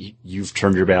 And you've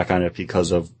turned your back on it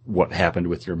because of what happened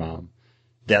with your mom.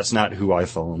 That's not who I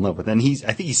fell in love with. And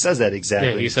I think he says that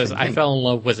exactly. Yeah, he says, I fell in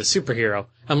love with a superhero.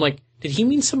 I'm like, did he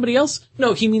mean somebody else?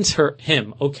 No, he means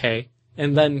him. Okay.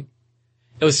 And then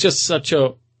it was just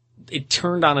it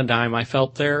turned on a dime, I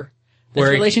felt there. That's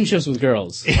relationships with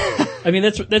girls. I mean,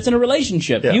 that's in a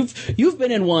relationship. Yeah. You've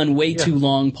been in one way too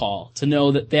long, Paul, to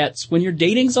know that that's when you're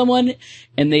dating someone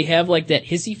and they have like that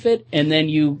hissy fit, and then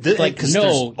there's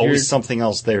always something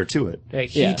else there to it. Yeah,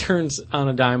 he turns on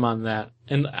a dime on that,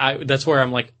 and that's where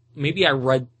I'm like, maybe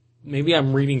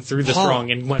I'm reading through this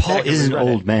wrong and went Paul back and is an reread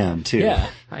old it. man too. Yeah.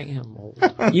 I am old.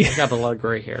 I got a lot of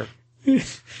gray hair.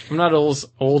 I'm not as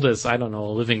old as, I don't know,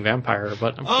 a living vampire,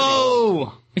 but I'm pretty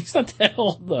old. He's not that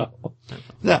old, though.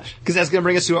 Yeah, because that's going to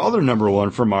bring us to our other number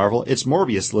one for Marvel. It's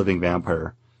Morbius, Living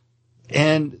Vampire.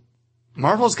 And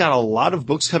Marvel's got a lot of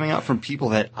books coming out from people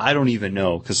that I don't even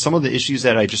know, because some of the issues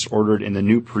that I just ordered in the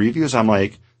new previews, I'm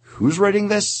like, who's writing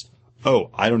this?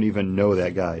 Oh, I don't even know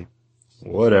that guy.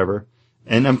 Whatever.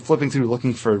 And I'm flipping through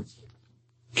looking for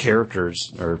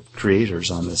characters or creators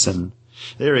on this, and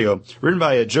there we go. Written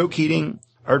by Joe Keating,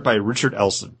 art by Richard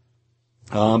Elson.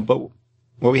 But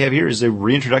what we have here is a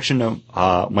reintroduction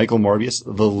of Michael Morbius,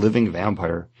 the Living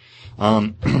Vampire.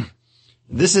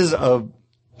 This is a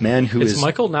man who is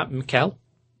Michael, not Mikhail?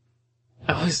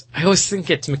 I always think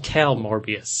it's Mikhail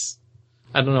Morbius.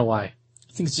 I don't know why.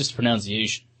 I think it's just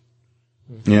pronunciation.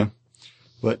 Yeah.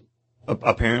 But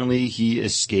apparently he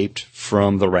escaped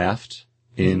from the raft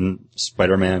in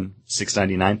Spider-Man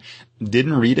 699.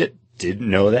 Didn't read it. Didn't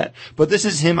know that. But this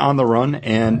is him on the run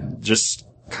and just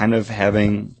kind of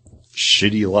having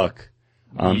shitty luck.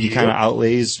 He kind of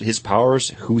outlays his powers,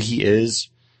 who he is,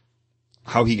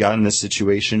 how he got in this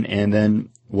situation, and then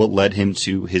what led him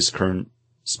to his current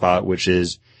spot, which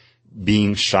is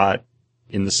being shot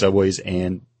in the subways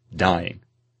and dying.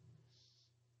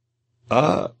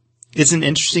 It's an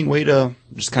interesting way to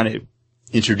just kind of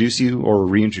introduce you or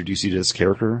reintroduce you to this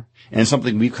character. And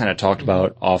something we've kind of talked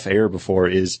about off air before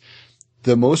is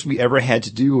the most we ever had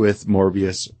to do with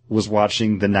Morbius was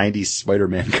watching the 90s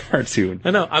Spider-Man cartoon.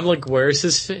 I know. I'm like, where's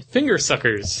his finger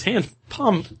suckers? Hand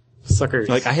palm suckers.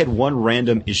 Like, I had one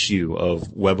random issue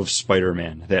of Web of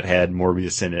Spider-Man that had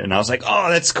Morbius in it, and I was like, oh,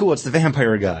 that's cool. It's the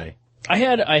vampire guy. I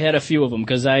had a few of them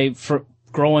because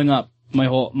growing up, my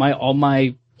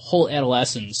whole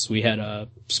adolescence, we had a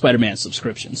Spider-Man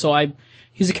subscription. So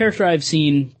he's a character I've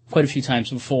seen quite a few times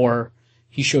before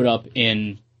he showed up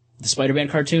in the Spider-Man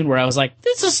cartoon, where I was like,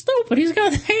 this is stupid, he's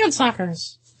got hand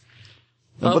suckers.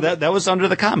 But that was under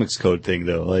the comics code thing,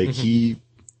 though. Like, he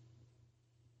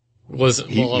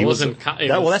wasn't.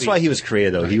 That's why he was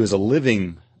created, though. He was a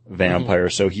living vampire,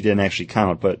 so he didn't actually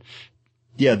count. But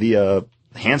yeah, the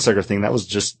hand sucker thing, that was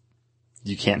just,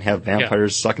 you can't have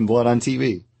vampires sucking blood on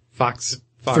TV. Fox,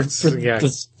 for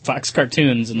the Fox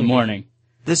cartoons in the morning.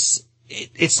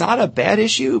 It's not a bad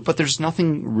issue, but there's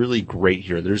nothing really great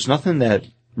here. There's nothing that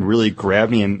really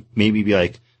grabbed me and made me be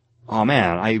like, oh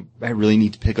man, I really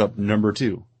need to pick up number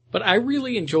 2. But I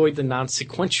really enjoyed the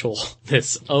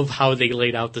non-sequentialness of how they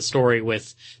laid out the story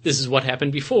with, this is what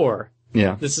happened before.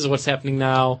 Yeah. This is what's happening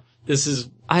now.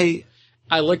 I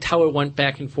liked how it went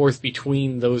back and forth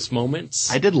between those moments.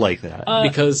 I did like that.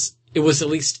 Because it was at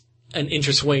least an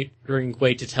interesting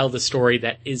way to tell the story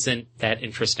that isn't that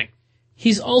interesting.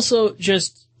 He's also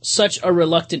just such a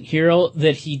reluctant hero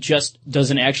that he just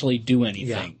doesn't actually do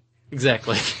anything.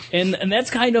 Exactly. And that's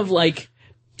kind of like,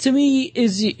 to me,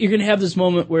 is you're gonna have this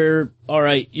moment where,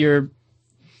 alright, you're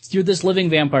this living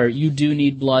vampire, you do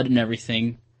need blood and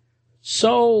everything.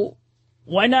 So,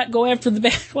 why not go after the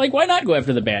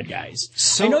bad guys?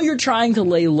 So, I know you're trying to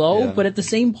lay low, Yeah. but at the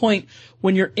same point,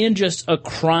 when you're in just a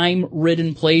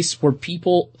crime-ridden place where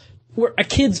a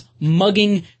kid's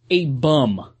mugging a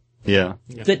bum yeah.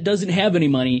 that doesn't have any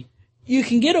money, you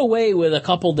can get away with a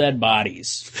couple dead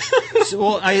bodies.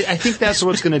 Well, I think that's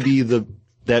what's going to be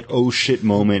that oh shit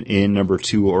moment in number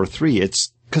 2 or 3.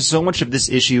 It's because so much of this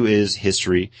issue is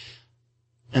history,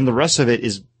 and the rest of it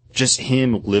is just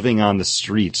him living on the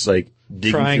streets, like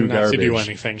digging Trying through not garbage, to do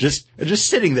anything. just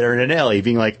sitting there in an alley,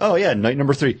 being like, oh yeah, night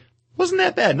number 3 wasn't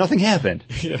that bad. Nothing happened.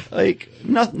 Yeah. Like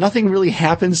nothing really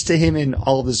happens to him in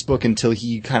all of this book until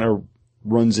he kind of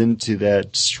runs into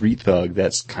that street thug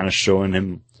that's kind of showing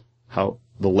him how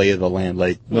the lay of the land.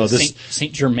 Like, no, this,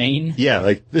 Saint Germain. yeah,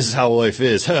 like, this is how life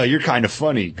is. Huh, you're kind of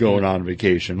funny going on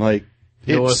vacation. Like,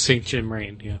 Noah St.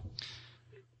 Germain, yeah.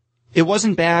 it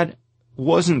wasn't bad,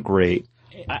 wasn't great.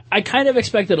 I kind of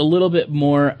expected a little bit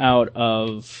more out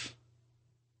of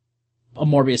a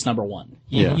Morbius number 1.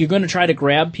 Yeah. You're going to try to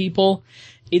grab people.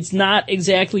 It's not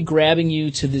exactly grabbing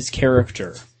you to this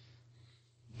character.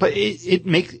 But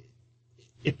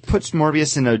it puts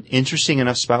Morbius in an interesting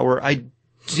enough spot where I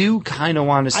do kind of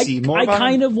want to see more I about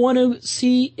kind him. of want to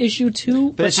see issue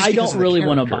 2, but it's just I because don't of the really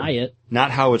want to character. buy it.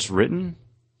 Not how it's written.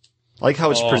 Like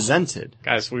how it's presented.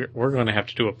 Guys, we're going to have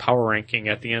to do a power ranking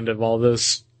at the end of all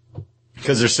this.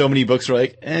 Because there's so many books where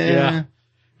like, Yeah.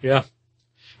 Yeah.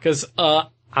 Because,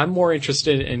 I'm more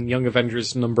interested in Young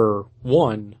Avengers number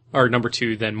 1, or number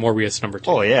 2, than Morbius number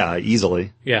 2. Oh yeah,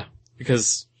 easily. Yeah.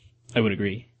 Because I would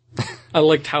agree. I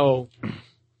liked how,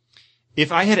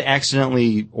 If I had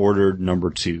accidentally ordered number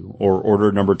 2, or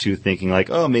ordered number 2 thinking like,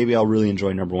 oh, maybe I'll really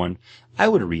enjoy number 1, I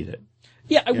would read it.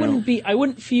 Yeah, I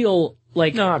wouldn't feel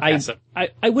like No, I'd pass it.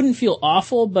 I wouldn't feel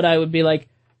awful, but I would be like,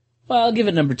 well, I'll give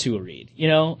it number 2 a read,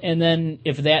 and then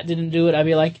if that didn't do it, I'd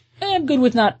be like, I'm good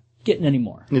with not getting any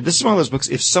more. This is one of those books,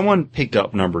 if someone picked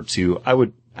up number 2, I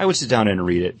would sit down and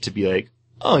read it to be like,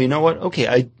 oh, you know what?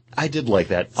 Okay, I did like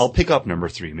that. I'll pick up number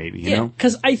 3 maybe, you know?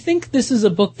 Because I think this is a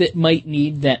book that might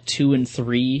need that 2 and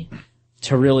 3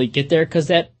 to really get there, because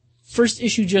that first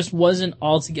issue just wasn't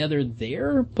altogether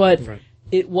there, but Right.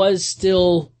 it was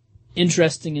still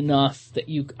interesting enough that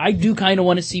I do kind of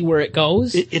want to see where it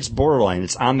goes. It's borderline.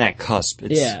 It's on that cusp.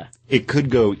 Yeah. It could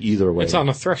go either way. it's on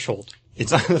a threshold.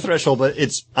 It's on the threshold, but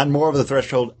it's on more of the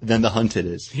threshold than the Hunted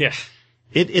is. Yeah.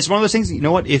 It's one of those things, you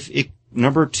know what? If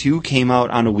number 2 came out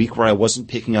on a week where I wasn't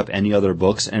picking up any other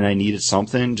books and I needed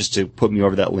something just to put me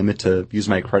over that limit to use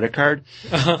my credit card,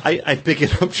 I'd pick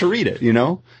it up to read it, you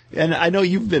know? And I know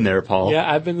you've been there, Paul. Yeah,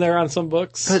 I've been there on some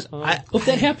books. 'Cause If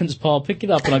that happens, Paul, pick it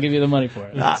up and I'll give you the money for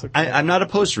it. I'm not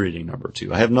opposed to reading number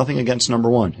 2. I have nothing against number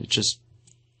 1. It's just,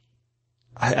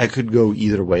 I could go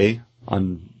either way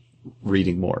on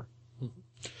reading more.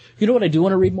 You know what I do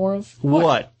want to read more of?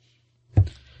 What?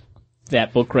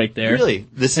 That book right there. Really?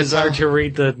 This it's is hard to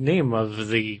read the name of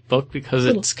the book because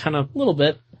it's kind of... A little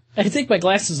bit. I take my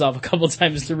glasses off a couple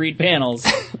times to read panels.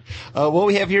 what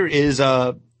we have here is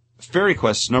Fairy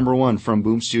Quest number 1 from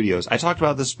Boom Studios. I talked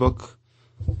about this book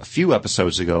a few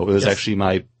episodes ago. It was actually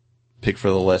my pick for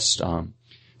the list.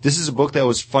 This is a book that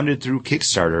was funded through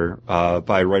Kickstarter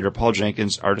by writer Paul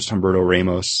Jenkins, artist Humberto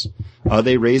Ramos.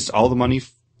 They raised all the money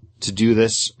to do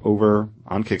this over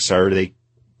on Kickstarter. They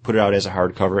put it out as a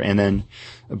hardcover, and then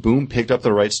Boom picked up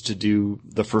the rights to do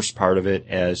the first part of it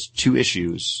as 2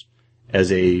 issues,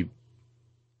 as a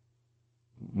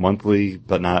monthly,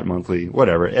 but not monthly,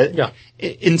 whatever. Yeah.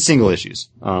 In single issues.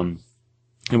 And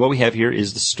what we have here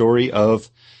is the story of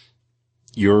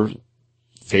your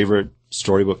favorite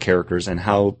storybook characters and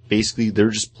how basically they're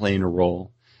just playing a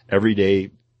role. Every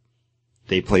day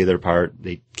they play their part,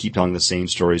 they keep telling the same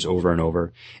stories over and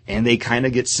over, and they kind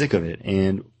of get sick of it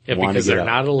and want to because get they're out.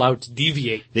 not allowed to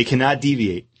deviate. They cannot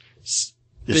deviate.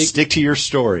 Just stick to your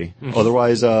story. Mm-hmm.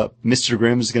 Otherwise, Mr.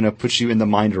 Grimm's going to put you in the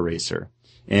mind eraser.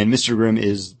 And Mr. Grimm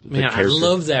is the Man, I character.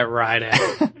 love that ride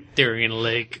at Darien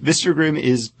Lake. Mr. Grimm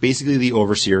is basically the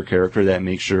overseer character that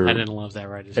makes sure I didn't love that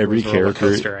ride. It Every was a roller character-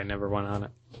 coaster. I never went on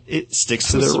it. it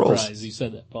sticks to I'm their roles. surprised you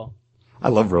said that, Paul. I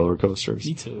love roller coasters.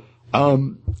 Me too.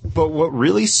 But what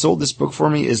really sold this book for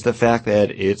me is the fact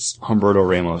that it's Humberto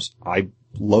Ramos. I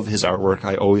love his artwork.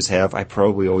 I always have. I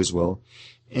probably always will.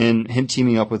 And him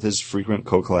teaming up with his frequent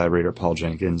co-collaborator, Paul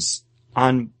Jenkins,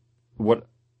 on what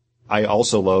I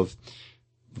also love,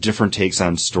 different takes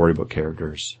on storybook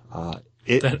characters.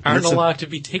 That aren't allowed to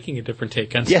be taking a different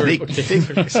take on Yeah, storybook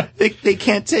characters. they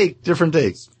can't take different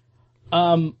takes.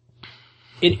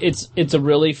 it's a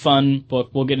really fun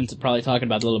book. We'll get into probably talking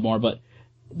about it a little more, but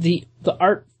the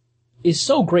art is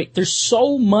so great. There's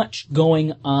so much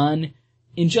going on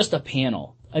in just a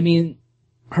panel. I mean,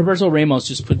 Humberto Ramos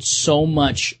just put so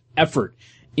much effort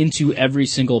into every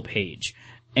single page.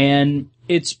 And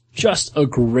it's just a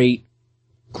great,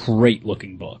 great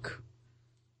looking book.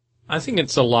 I think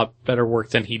it's a lot better work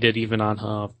than he did even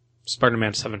on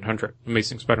Spider-Man 700,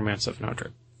 Amazing Spider-Man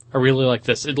 700. I really like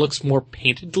this. It looks more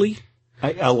paintedly.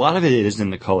 A lot of it is in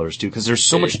the colors, too, because there's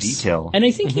so much detail. And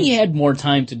I think he had more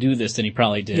time to do this than he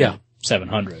probably did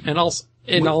 700. And also,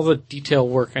 in all the detail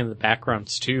work and the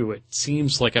backgrounds, too, it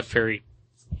seems like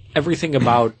everything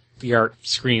about the art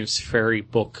screams fairy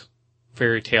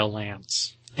tale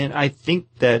lands. And I think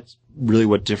that's really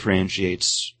what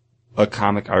differentiates a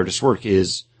comic artist's work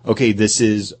is, okay, this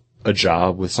is a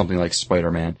job with something like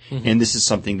Spider-Man, and this is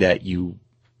something that you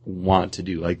want to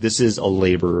do. Like, this is a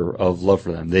labor of love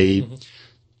for them. They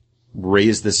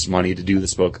raised this money to do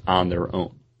this book on their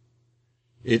own.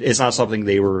 It's not something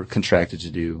they were contracted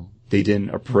to do. They didn't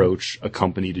approach a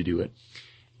company to do it.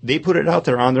 They put it out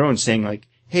there on their own saying, like,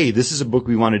 hey, this is a book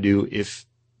we want to do. If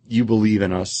you believe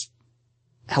in us,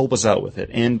 help us out with it.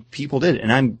 And people did.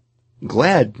 And I'm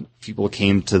glad people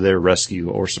came to their rescue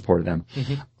or supported them.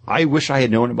 I wish I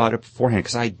had known about it beforehand,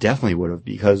 because I definitely would have,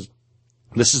 because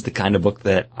this is the kind of book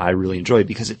that I really enjoy,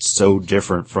 because it's so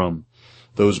different from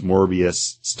those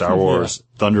Morbius, Star Wars,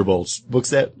 Thunderbolts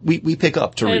books that we pick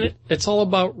up to read. It's all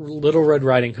about Little Red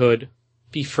Riding Hood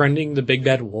befriending the big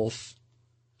bad wolf.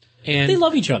 And they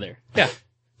love each other. Yeah.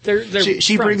 They're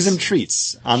she brings him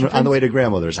treats on the way to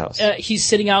grandmother's house. He's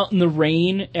sitting out in the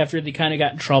rain after they kind of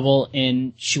got in trouble,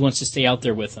 and she wants to stay out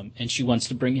there with him, and she wants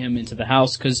to bring him into the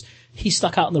house because he's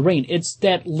stuck out in the rain. It's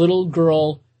that little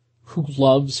girl who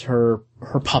loves her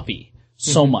puppy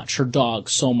so much, her dog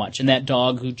so much, and that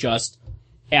dog who just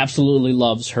absolutely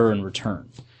loves her in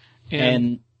return.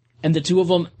 And the two of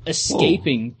them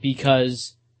escaping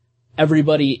because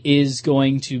everybody is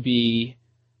going to be...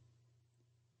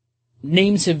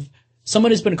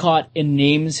 someone has been caught and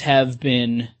names have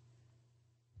been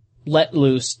let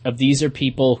loose of these are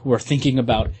people who are thinking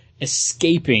about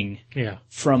escaping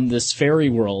from this fairy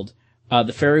world.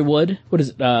 The Fairywood? What is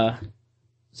it?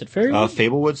 Is it Fairywood?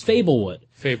 Fablewoods?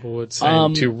 Fablewood.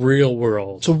 Saying to real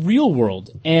world. To real world.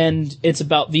 And it's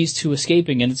about these two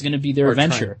escaping, and it's going to be their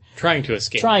adventure. Trying to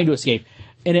escape.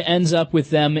 And it ends up with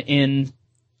them in...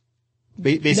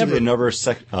 Basically another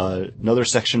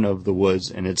section of the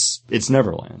woods, and it's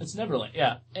Neverland. It's Neverland,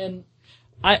 yeah. And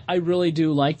I really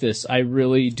do like this. I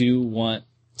really do want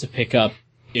to pick up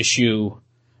issue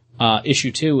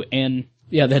 2, and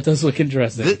yeah, that does look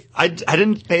interesting. I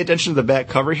didn't pay attention to the back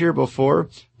cover here before,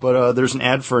 but there's an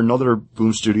ad for another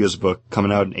Boom Studios book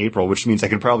coming out in April, which means I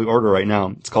could probably order right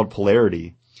now. It's called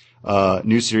Polarity.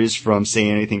 New series from Say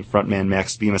Anything frontman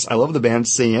Max Bemis. I love the band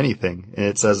Say Anything. And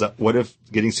it says, what if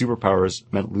getting superpowers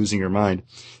meant losing your mind?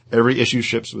 Every issue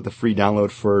ships with a free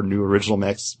download for a new original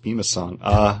Max Bemis song.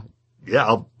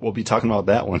 We'll be talking about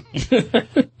that one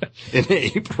in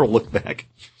April look back.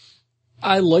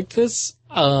 I like this.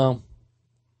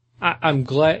 I'm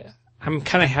glad. I'm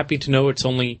kind of happy to know it's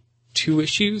only 2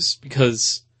 issues,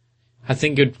 because I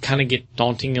think it'd kind of get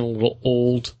daunting and a little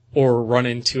old, or run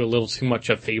into a little too much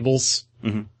of Fables.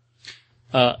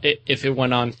 If it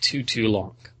went on too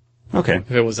long. Okay. If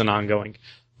it was an ongoing.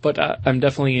 But I'm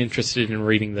definitely interested in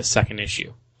reading the second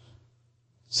issue.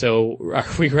 So, are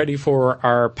we ready for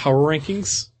our power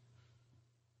rankings?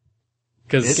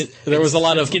 Because there was a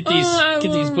lot of... Get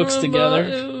these books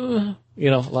together.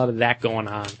 A lot of that going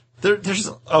on. We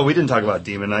didn't talk about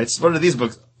Demon Knights. What are these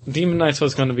books? Demon Knights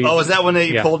was going to be... Oh, is that when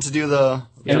they pulled to do the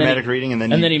dramatic reading, and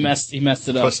then he messed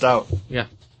it up. Pushed out. Yeah.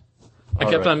 I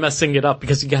kept on messing it up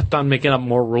because he kept on making up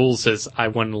more rules as I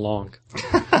went along.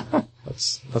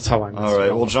 That's how I messed it up. All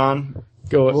right. Well, John,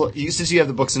 go. Well, since you have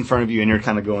the books in front of you and you're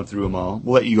kind of going through them all,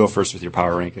 we'll let you go first with your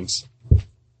power rankings.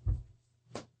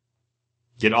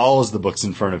 Get all of the books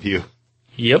in front of you.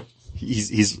 Yep.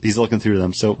 He's looking through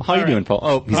them. So how are you doing, Paul?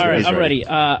 Oh, he's ready. I'm ready.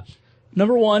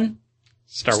 Number 1,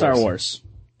 Star Wars.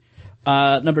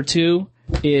 Number 2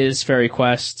 is Fairy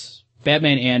Quest,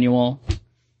 Batman Annual,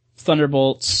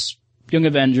 Thunderbolts, Young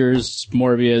Avengers,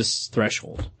 Morbius,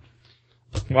 Threshold.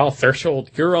 Wow, Threshold,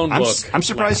 your own book. I'm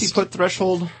surprised he put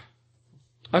Threshold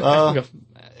at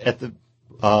the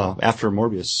after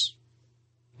Morbius.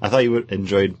 I thought you would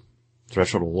enjoyed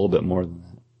Threshold a little bit more than that.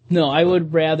 No, I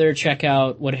would rather check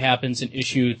out what happens in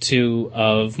issue 2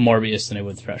 of Morbius than I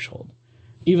would Threshold.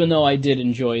 Even though I did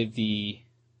enjoy the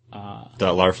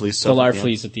Larfleeze stuff. The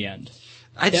Larfleeze at the end.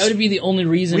 That would be the only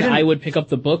reason I would pick up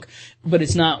the book, but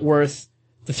it's not worth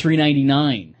the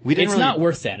 $3.99. It's not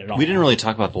worth that at all. We didn't really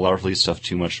talk about the Larfleeze stuff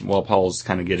too much while Paul was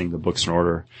kind of getting the books in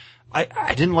order.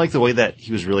 I didn't like the way that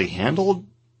he was really handled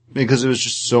because it was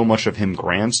just so much of him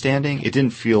grandstanding. It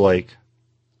didn't feel like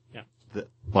the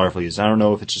Larfleeze. I don't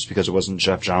know if it's just because it wasn't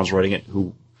Jeff Johns writing it,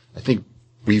 who I think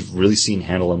we've really seen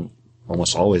handle him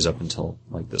almost always up until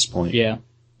like this point. Yeah.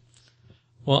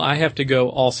 Well, I have to go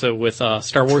also with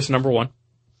Star Wars #1.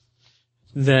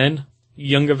 Then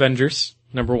Young Avengers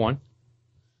 #1.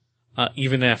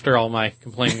 Even after all my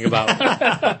complaining about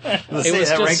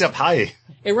it ranked up high.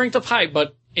 It ranked up high,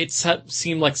 but it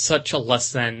seemed like such a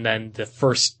less than the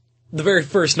very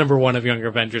first #1 of Young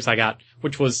Avengers I got,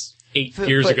 which was 8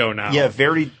 years ago now. Yeah,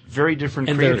 very, very different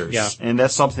creators. Yeah. And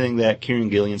that's something that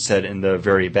Kieran Gillian said in the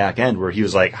very back end, where he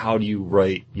was like, how do you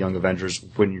write Young Avengers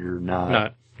when you're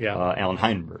not Alan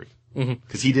Heinenberg?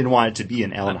 Because he didn't want it to be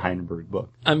an Alan Heinenberg book.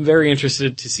 I'm very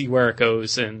interested to see where it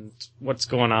goes and what's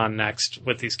going on next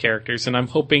with these characters, and I'm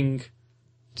hoping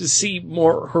to see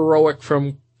more heroic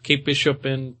from Kate Bishop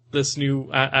in this new...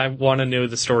 I want to know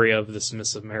the story of this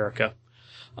Miss America.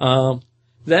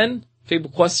 Then Fable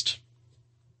Quest.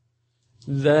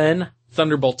 Then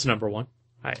Thunderbolts #1.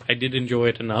 I did enjoy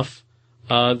it enough.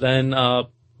 Then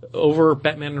over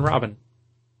Batman and Robin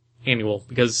annual,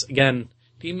 because again,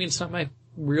 Damien's not my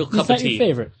real cup of tea. Your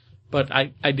favorite. But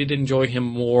I did enjoy him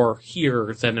more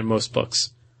here than in most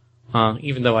books.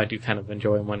 Even though I do kind of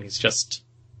enjoy him when he's just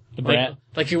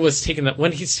like he was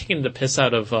when he's taking the piss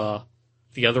out of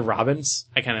the other Robins.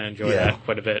 I kind of enjoy that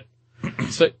quite a bit.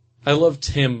 So I loved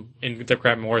him in the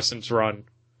Grant Morrison's run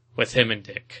with him and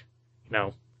Dick.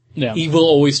 He will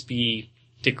always be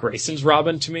Dick Grayson's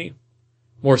Robin to me,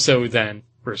 more so than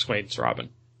Bruce Wayne's Robin.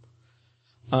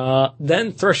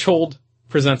 Then Threshold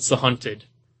presents The Hunted,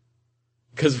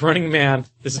 because Running Man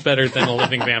is better than a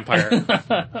living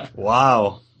vampire.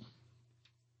 Wow.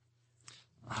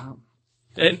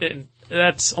 And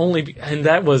that's only, and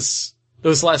that was,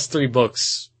 those last 3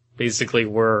 books basically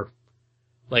were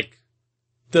like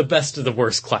the best of the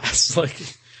worst class,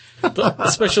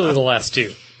 especially the last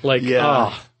 2.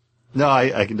 No, I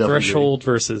can definitely Threshold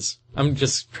versus... I'm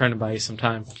just trying to buy you some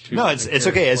time. No, it's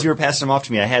okay. As you were passing them off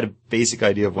to me, I had a basic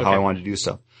idea of how I wanted to do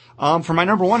stuff. For my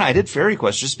 #1, I did Fairy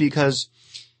Quest just because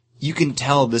you can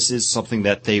tell this is something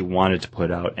that they wanted to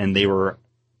put out, and they were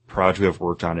proud to have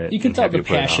worked on it. You can tell the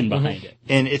passion behind it.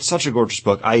 And it's such a gorgeous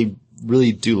book. I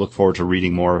really do look forward to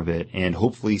reading more of it and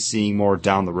hopefully seeing more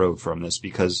down the road from this,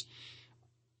 because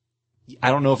I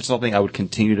don't know if it's something I would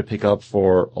continue to pick up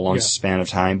for a long span of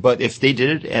time, but if they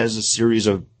did it as a series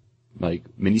of like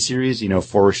miniseries,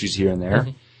 4 issues here and there,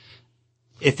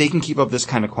 if they can keep up this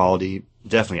kind of quality,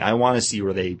 definitely. I want to see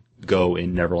where they go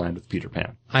in Neverland with Peter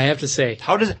Pan. I have to say,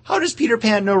 how does Peter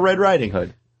Pan know Red Riding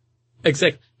Hood?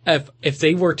 Exactly. If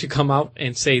they were to come out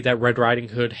and say that Red Riding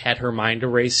Hood had her mind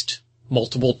erased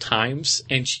multiple times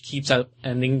and she keeps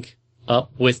ending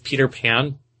up with Peter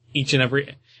Pan each and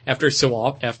every after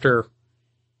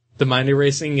the mind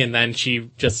erasing, and then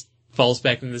she just falls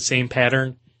back into the same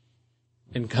pattern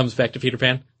and comes back to Peter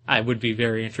Pan, I would be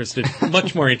very interested,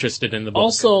 much more interested in the book.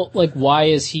 Also, why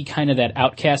is he kind of that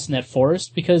outcast in that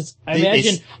forest? Because they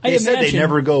said they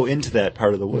never go into that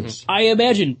part of the woods. I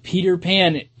imagine Peter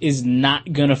Pan is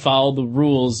not gonna follow the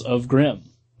rules of Grimm.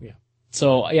 Yeah.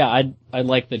 So I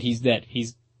like that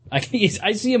I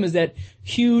see him as that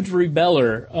huge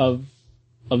rebeller of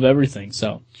everything.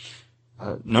 So,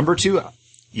 #2.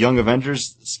 Young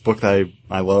Avengers, this book that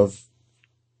I love,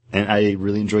 and I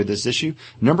really enjoyed this issue.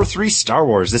 #3, Star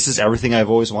Wars. This is everything I've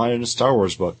always wanted in a Star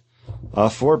Wars book.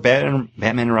 4, Batman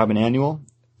and Robin Annual.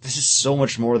 This is so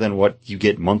much more than what you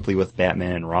get monthly with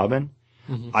Batman and Robin.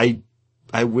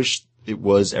 I wish it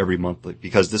was every monthly,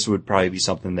 because this would probably be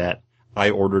something that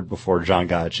I ordered before John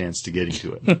got a chance to get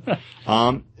into it.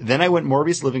 Then I went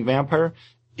Morbius Living Vampire.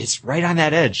 It's right on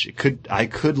that edge. I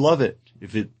could love it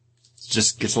if it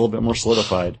just gets a little bit more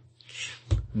solidified.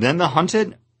 Then The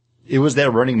Hunted, it was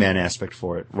that Running Man aspect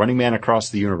for it. Running Man across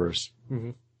the universe.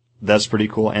 That's pretty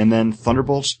cool. And then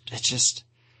Thunderbolts, it's just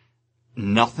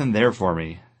nothing there for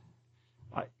me.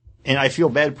 And I feel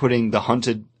bad putting The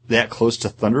Hunted that close to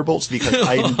Thunderbolts, because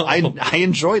I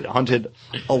enjoyed Hunted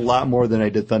a lot more than I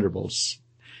did Thunderbolts.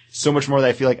 So much more that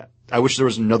I feel like I wish there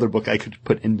was another book I could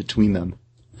put in between them.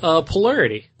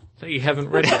 Polarity, that you haven't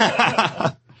read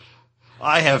yet.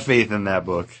 I have faith in that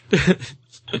book.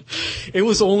 It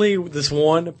was only this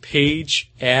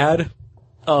 1-page ad.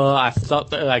 I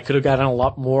thought that I could have gotten a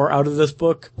lot more out of this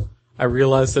book. I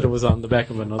realized that it was on the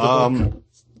back of another book.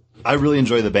 I really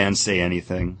enjoy the band Say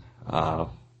Anything.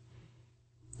 I'm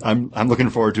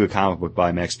looking forward to a comic book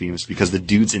by Max Bemis, because the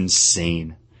dude's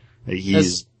insane.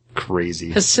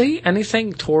 crazy. Has Say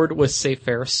Anything toured with Say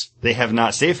Ferris? They have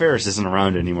not. Say Ferris isn't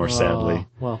around anymore, sadly.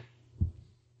 Well,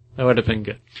 that would have been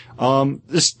good.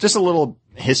 Just a little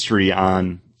history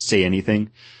on Say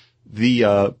Anything.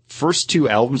 The first two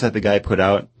albums that the guy put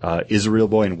out, Is a Real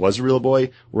Boy and Was a Real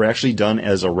Boy, were actually done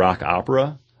as a rock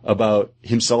opera about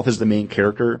himself as the main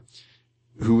character,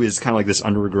 who is kind of like this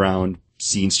underground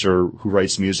scenester who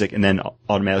writes music and then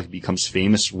automatically becomes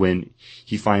famous when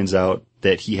he finds out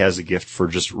that he has a gift for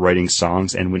just writing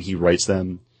songs, and when he writes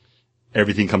them,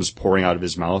 everything comes pouring out of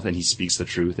his mouth and he speaks the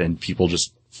truth and people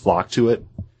just flock to it.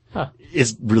 Huh.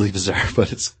 It's really bizarre,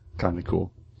 but it's kind of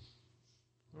cool.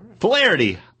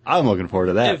 Polarity! I'm looking forward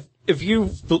to that. If you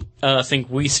think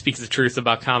we speak the truth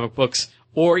about comic books,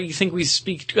 or you think we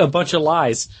speak a bunch of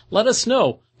lies, let us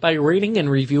know by rating and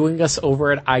reviewing us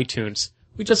over at iTunes.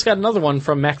 We just got another one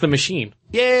from Mac the Machine.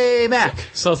 Yay, Mac!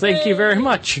 So thank you very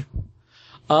much.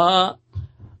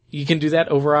 You can do that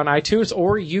over on iTunes,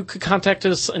 or you could contact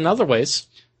us in other ways.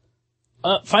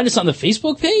 Find us on the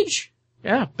Facebook page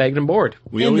Yeah, Bagged and Board.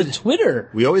 and the Twitter.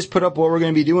 We always put up what we're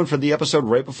going to be doing for the episode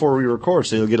right before we record,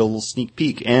 so you'll get a little sneak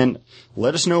peek. And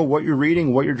let us know what you're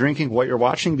reading, what you're drinking, what you're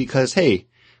watching, because, hey,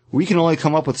 we can only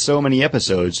come up with so many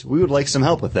episodes. We would like some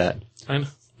help with that. I know.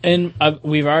 And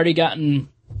we've already gotten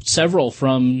several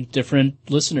from different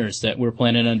listeners that we're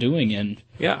planning on doing. And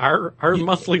Yeah, our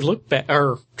monthly look back,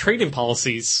 our trading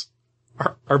policies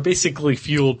are basically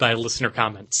fueled by listener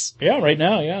comments. yeah, right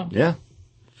now, yeah. Yeah.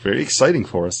 Very exciting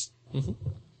for us. And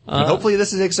hopefully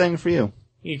this is exciting for you.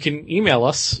 You can email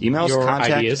us. Email us your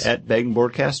contact ideas. at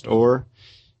baggingboardcast, or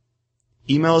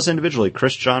email us individually,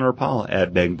 Chris, John, or Paul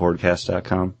at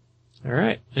baggingboardcast.com. All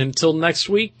right. Until next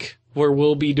week, where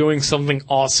we'll be doing something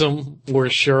awesome. We're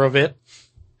sure of it.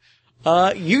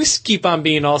 You keep on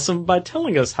being awesome by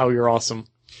telling us how you're awesome.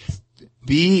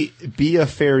 Be a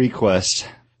fairy quest,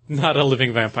 Not a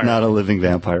living vampire. not a living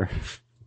vampire.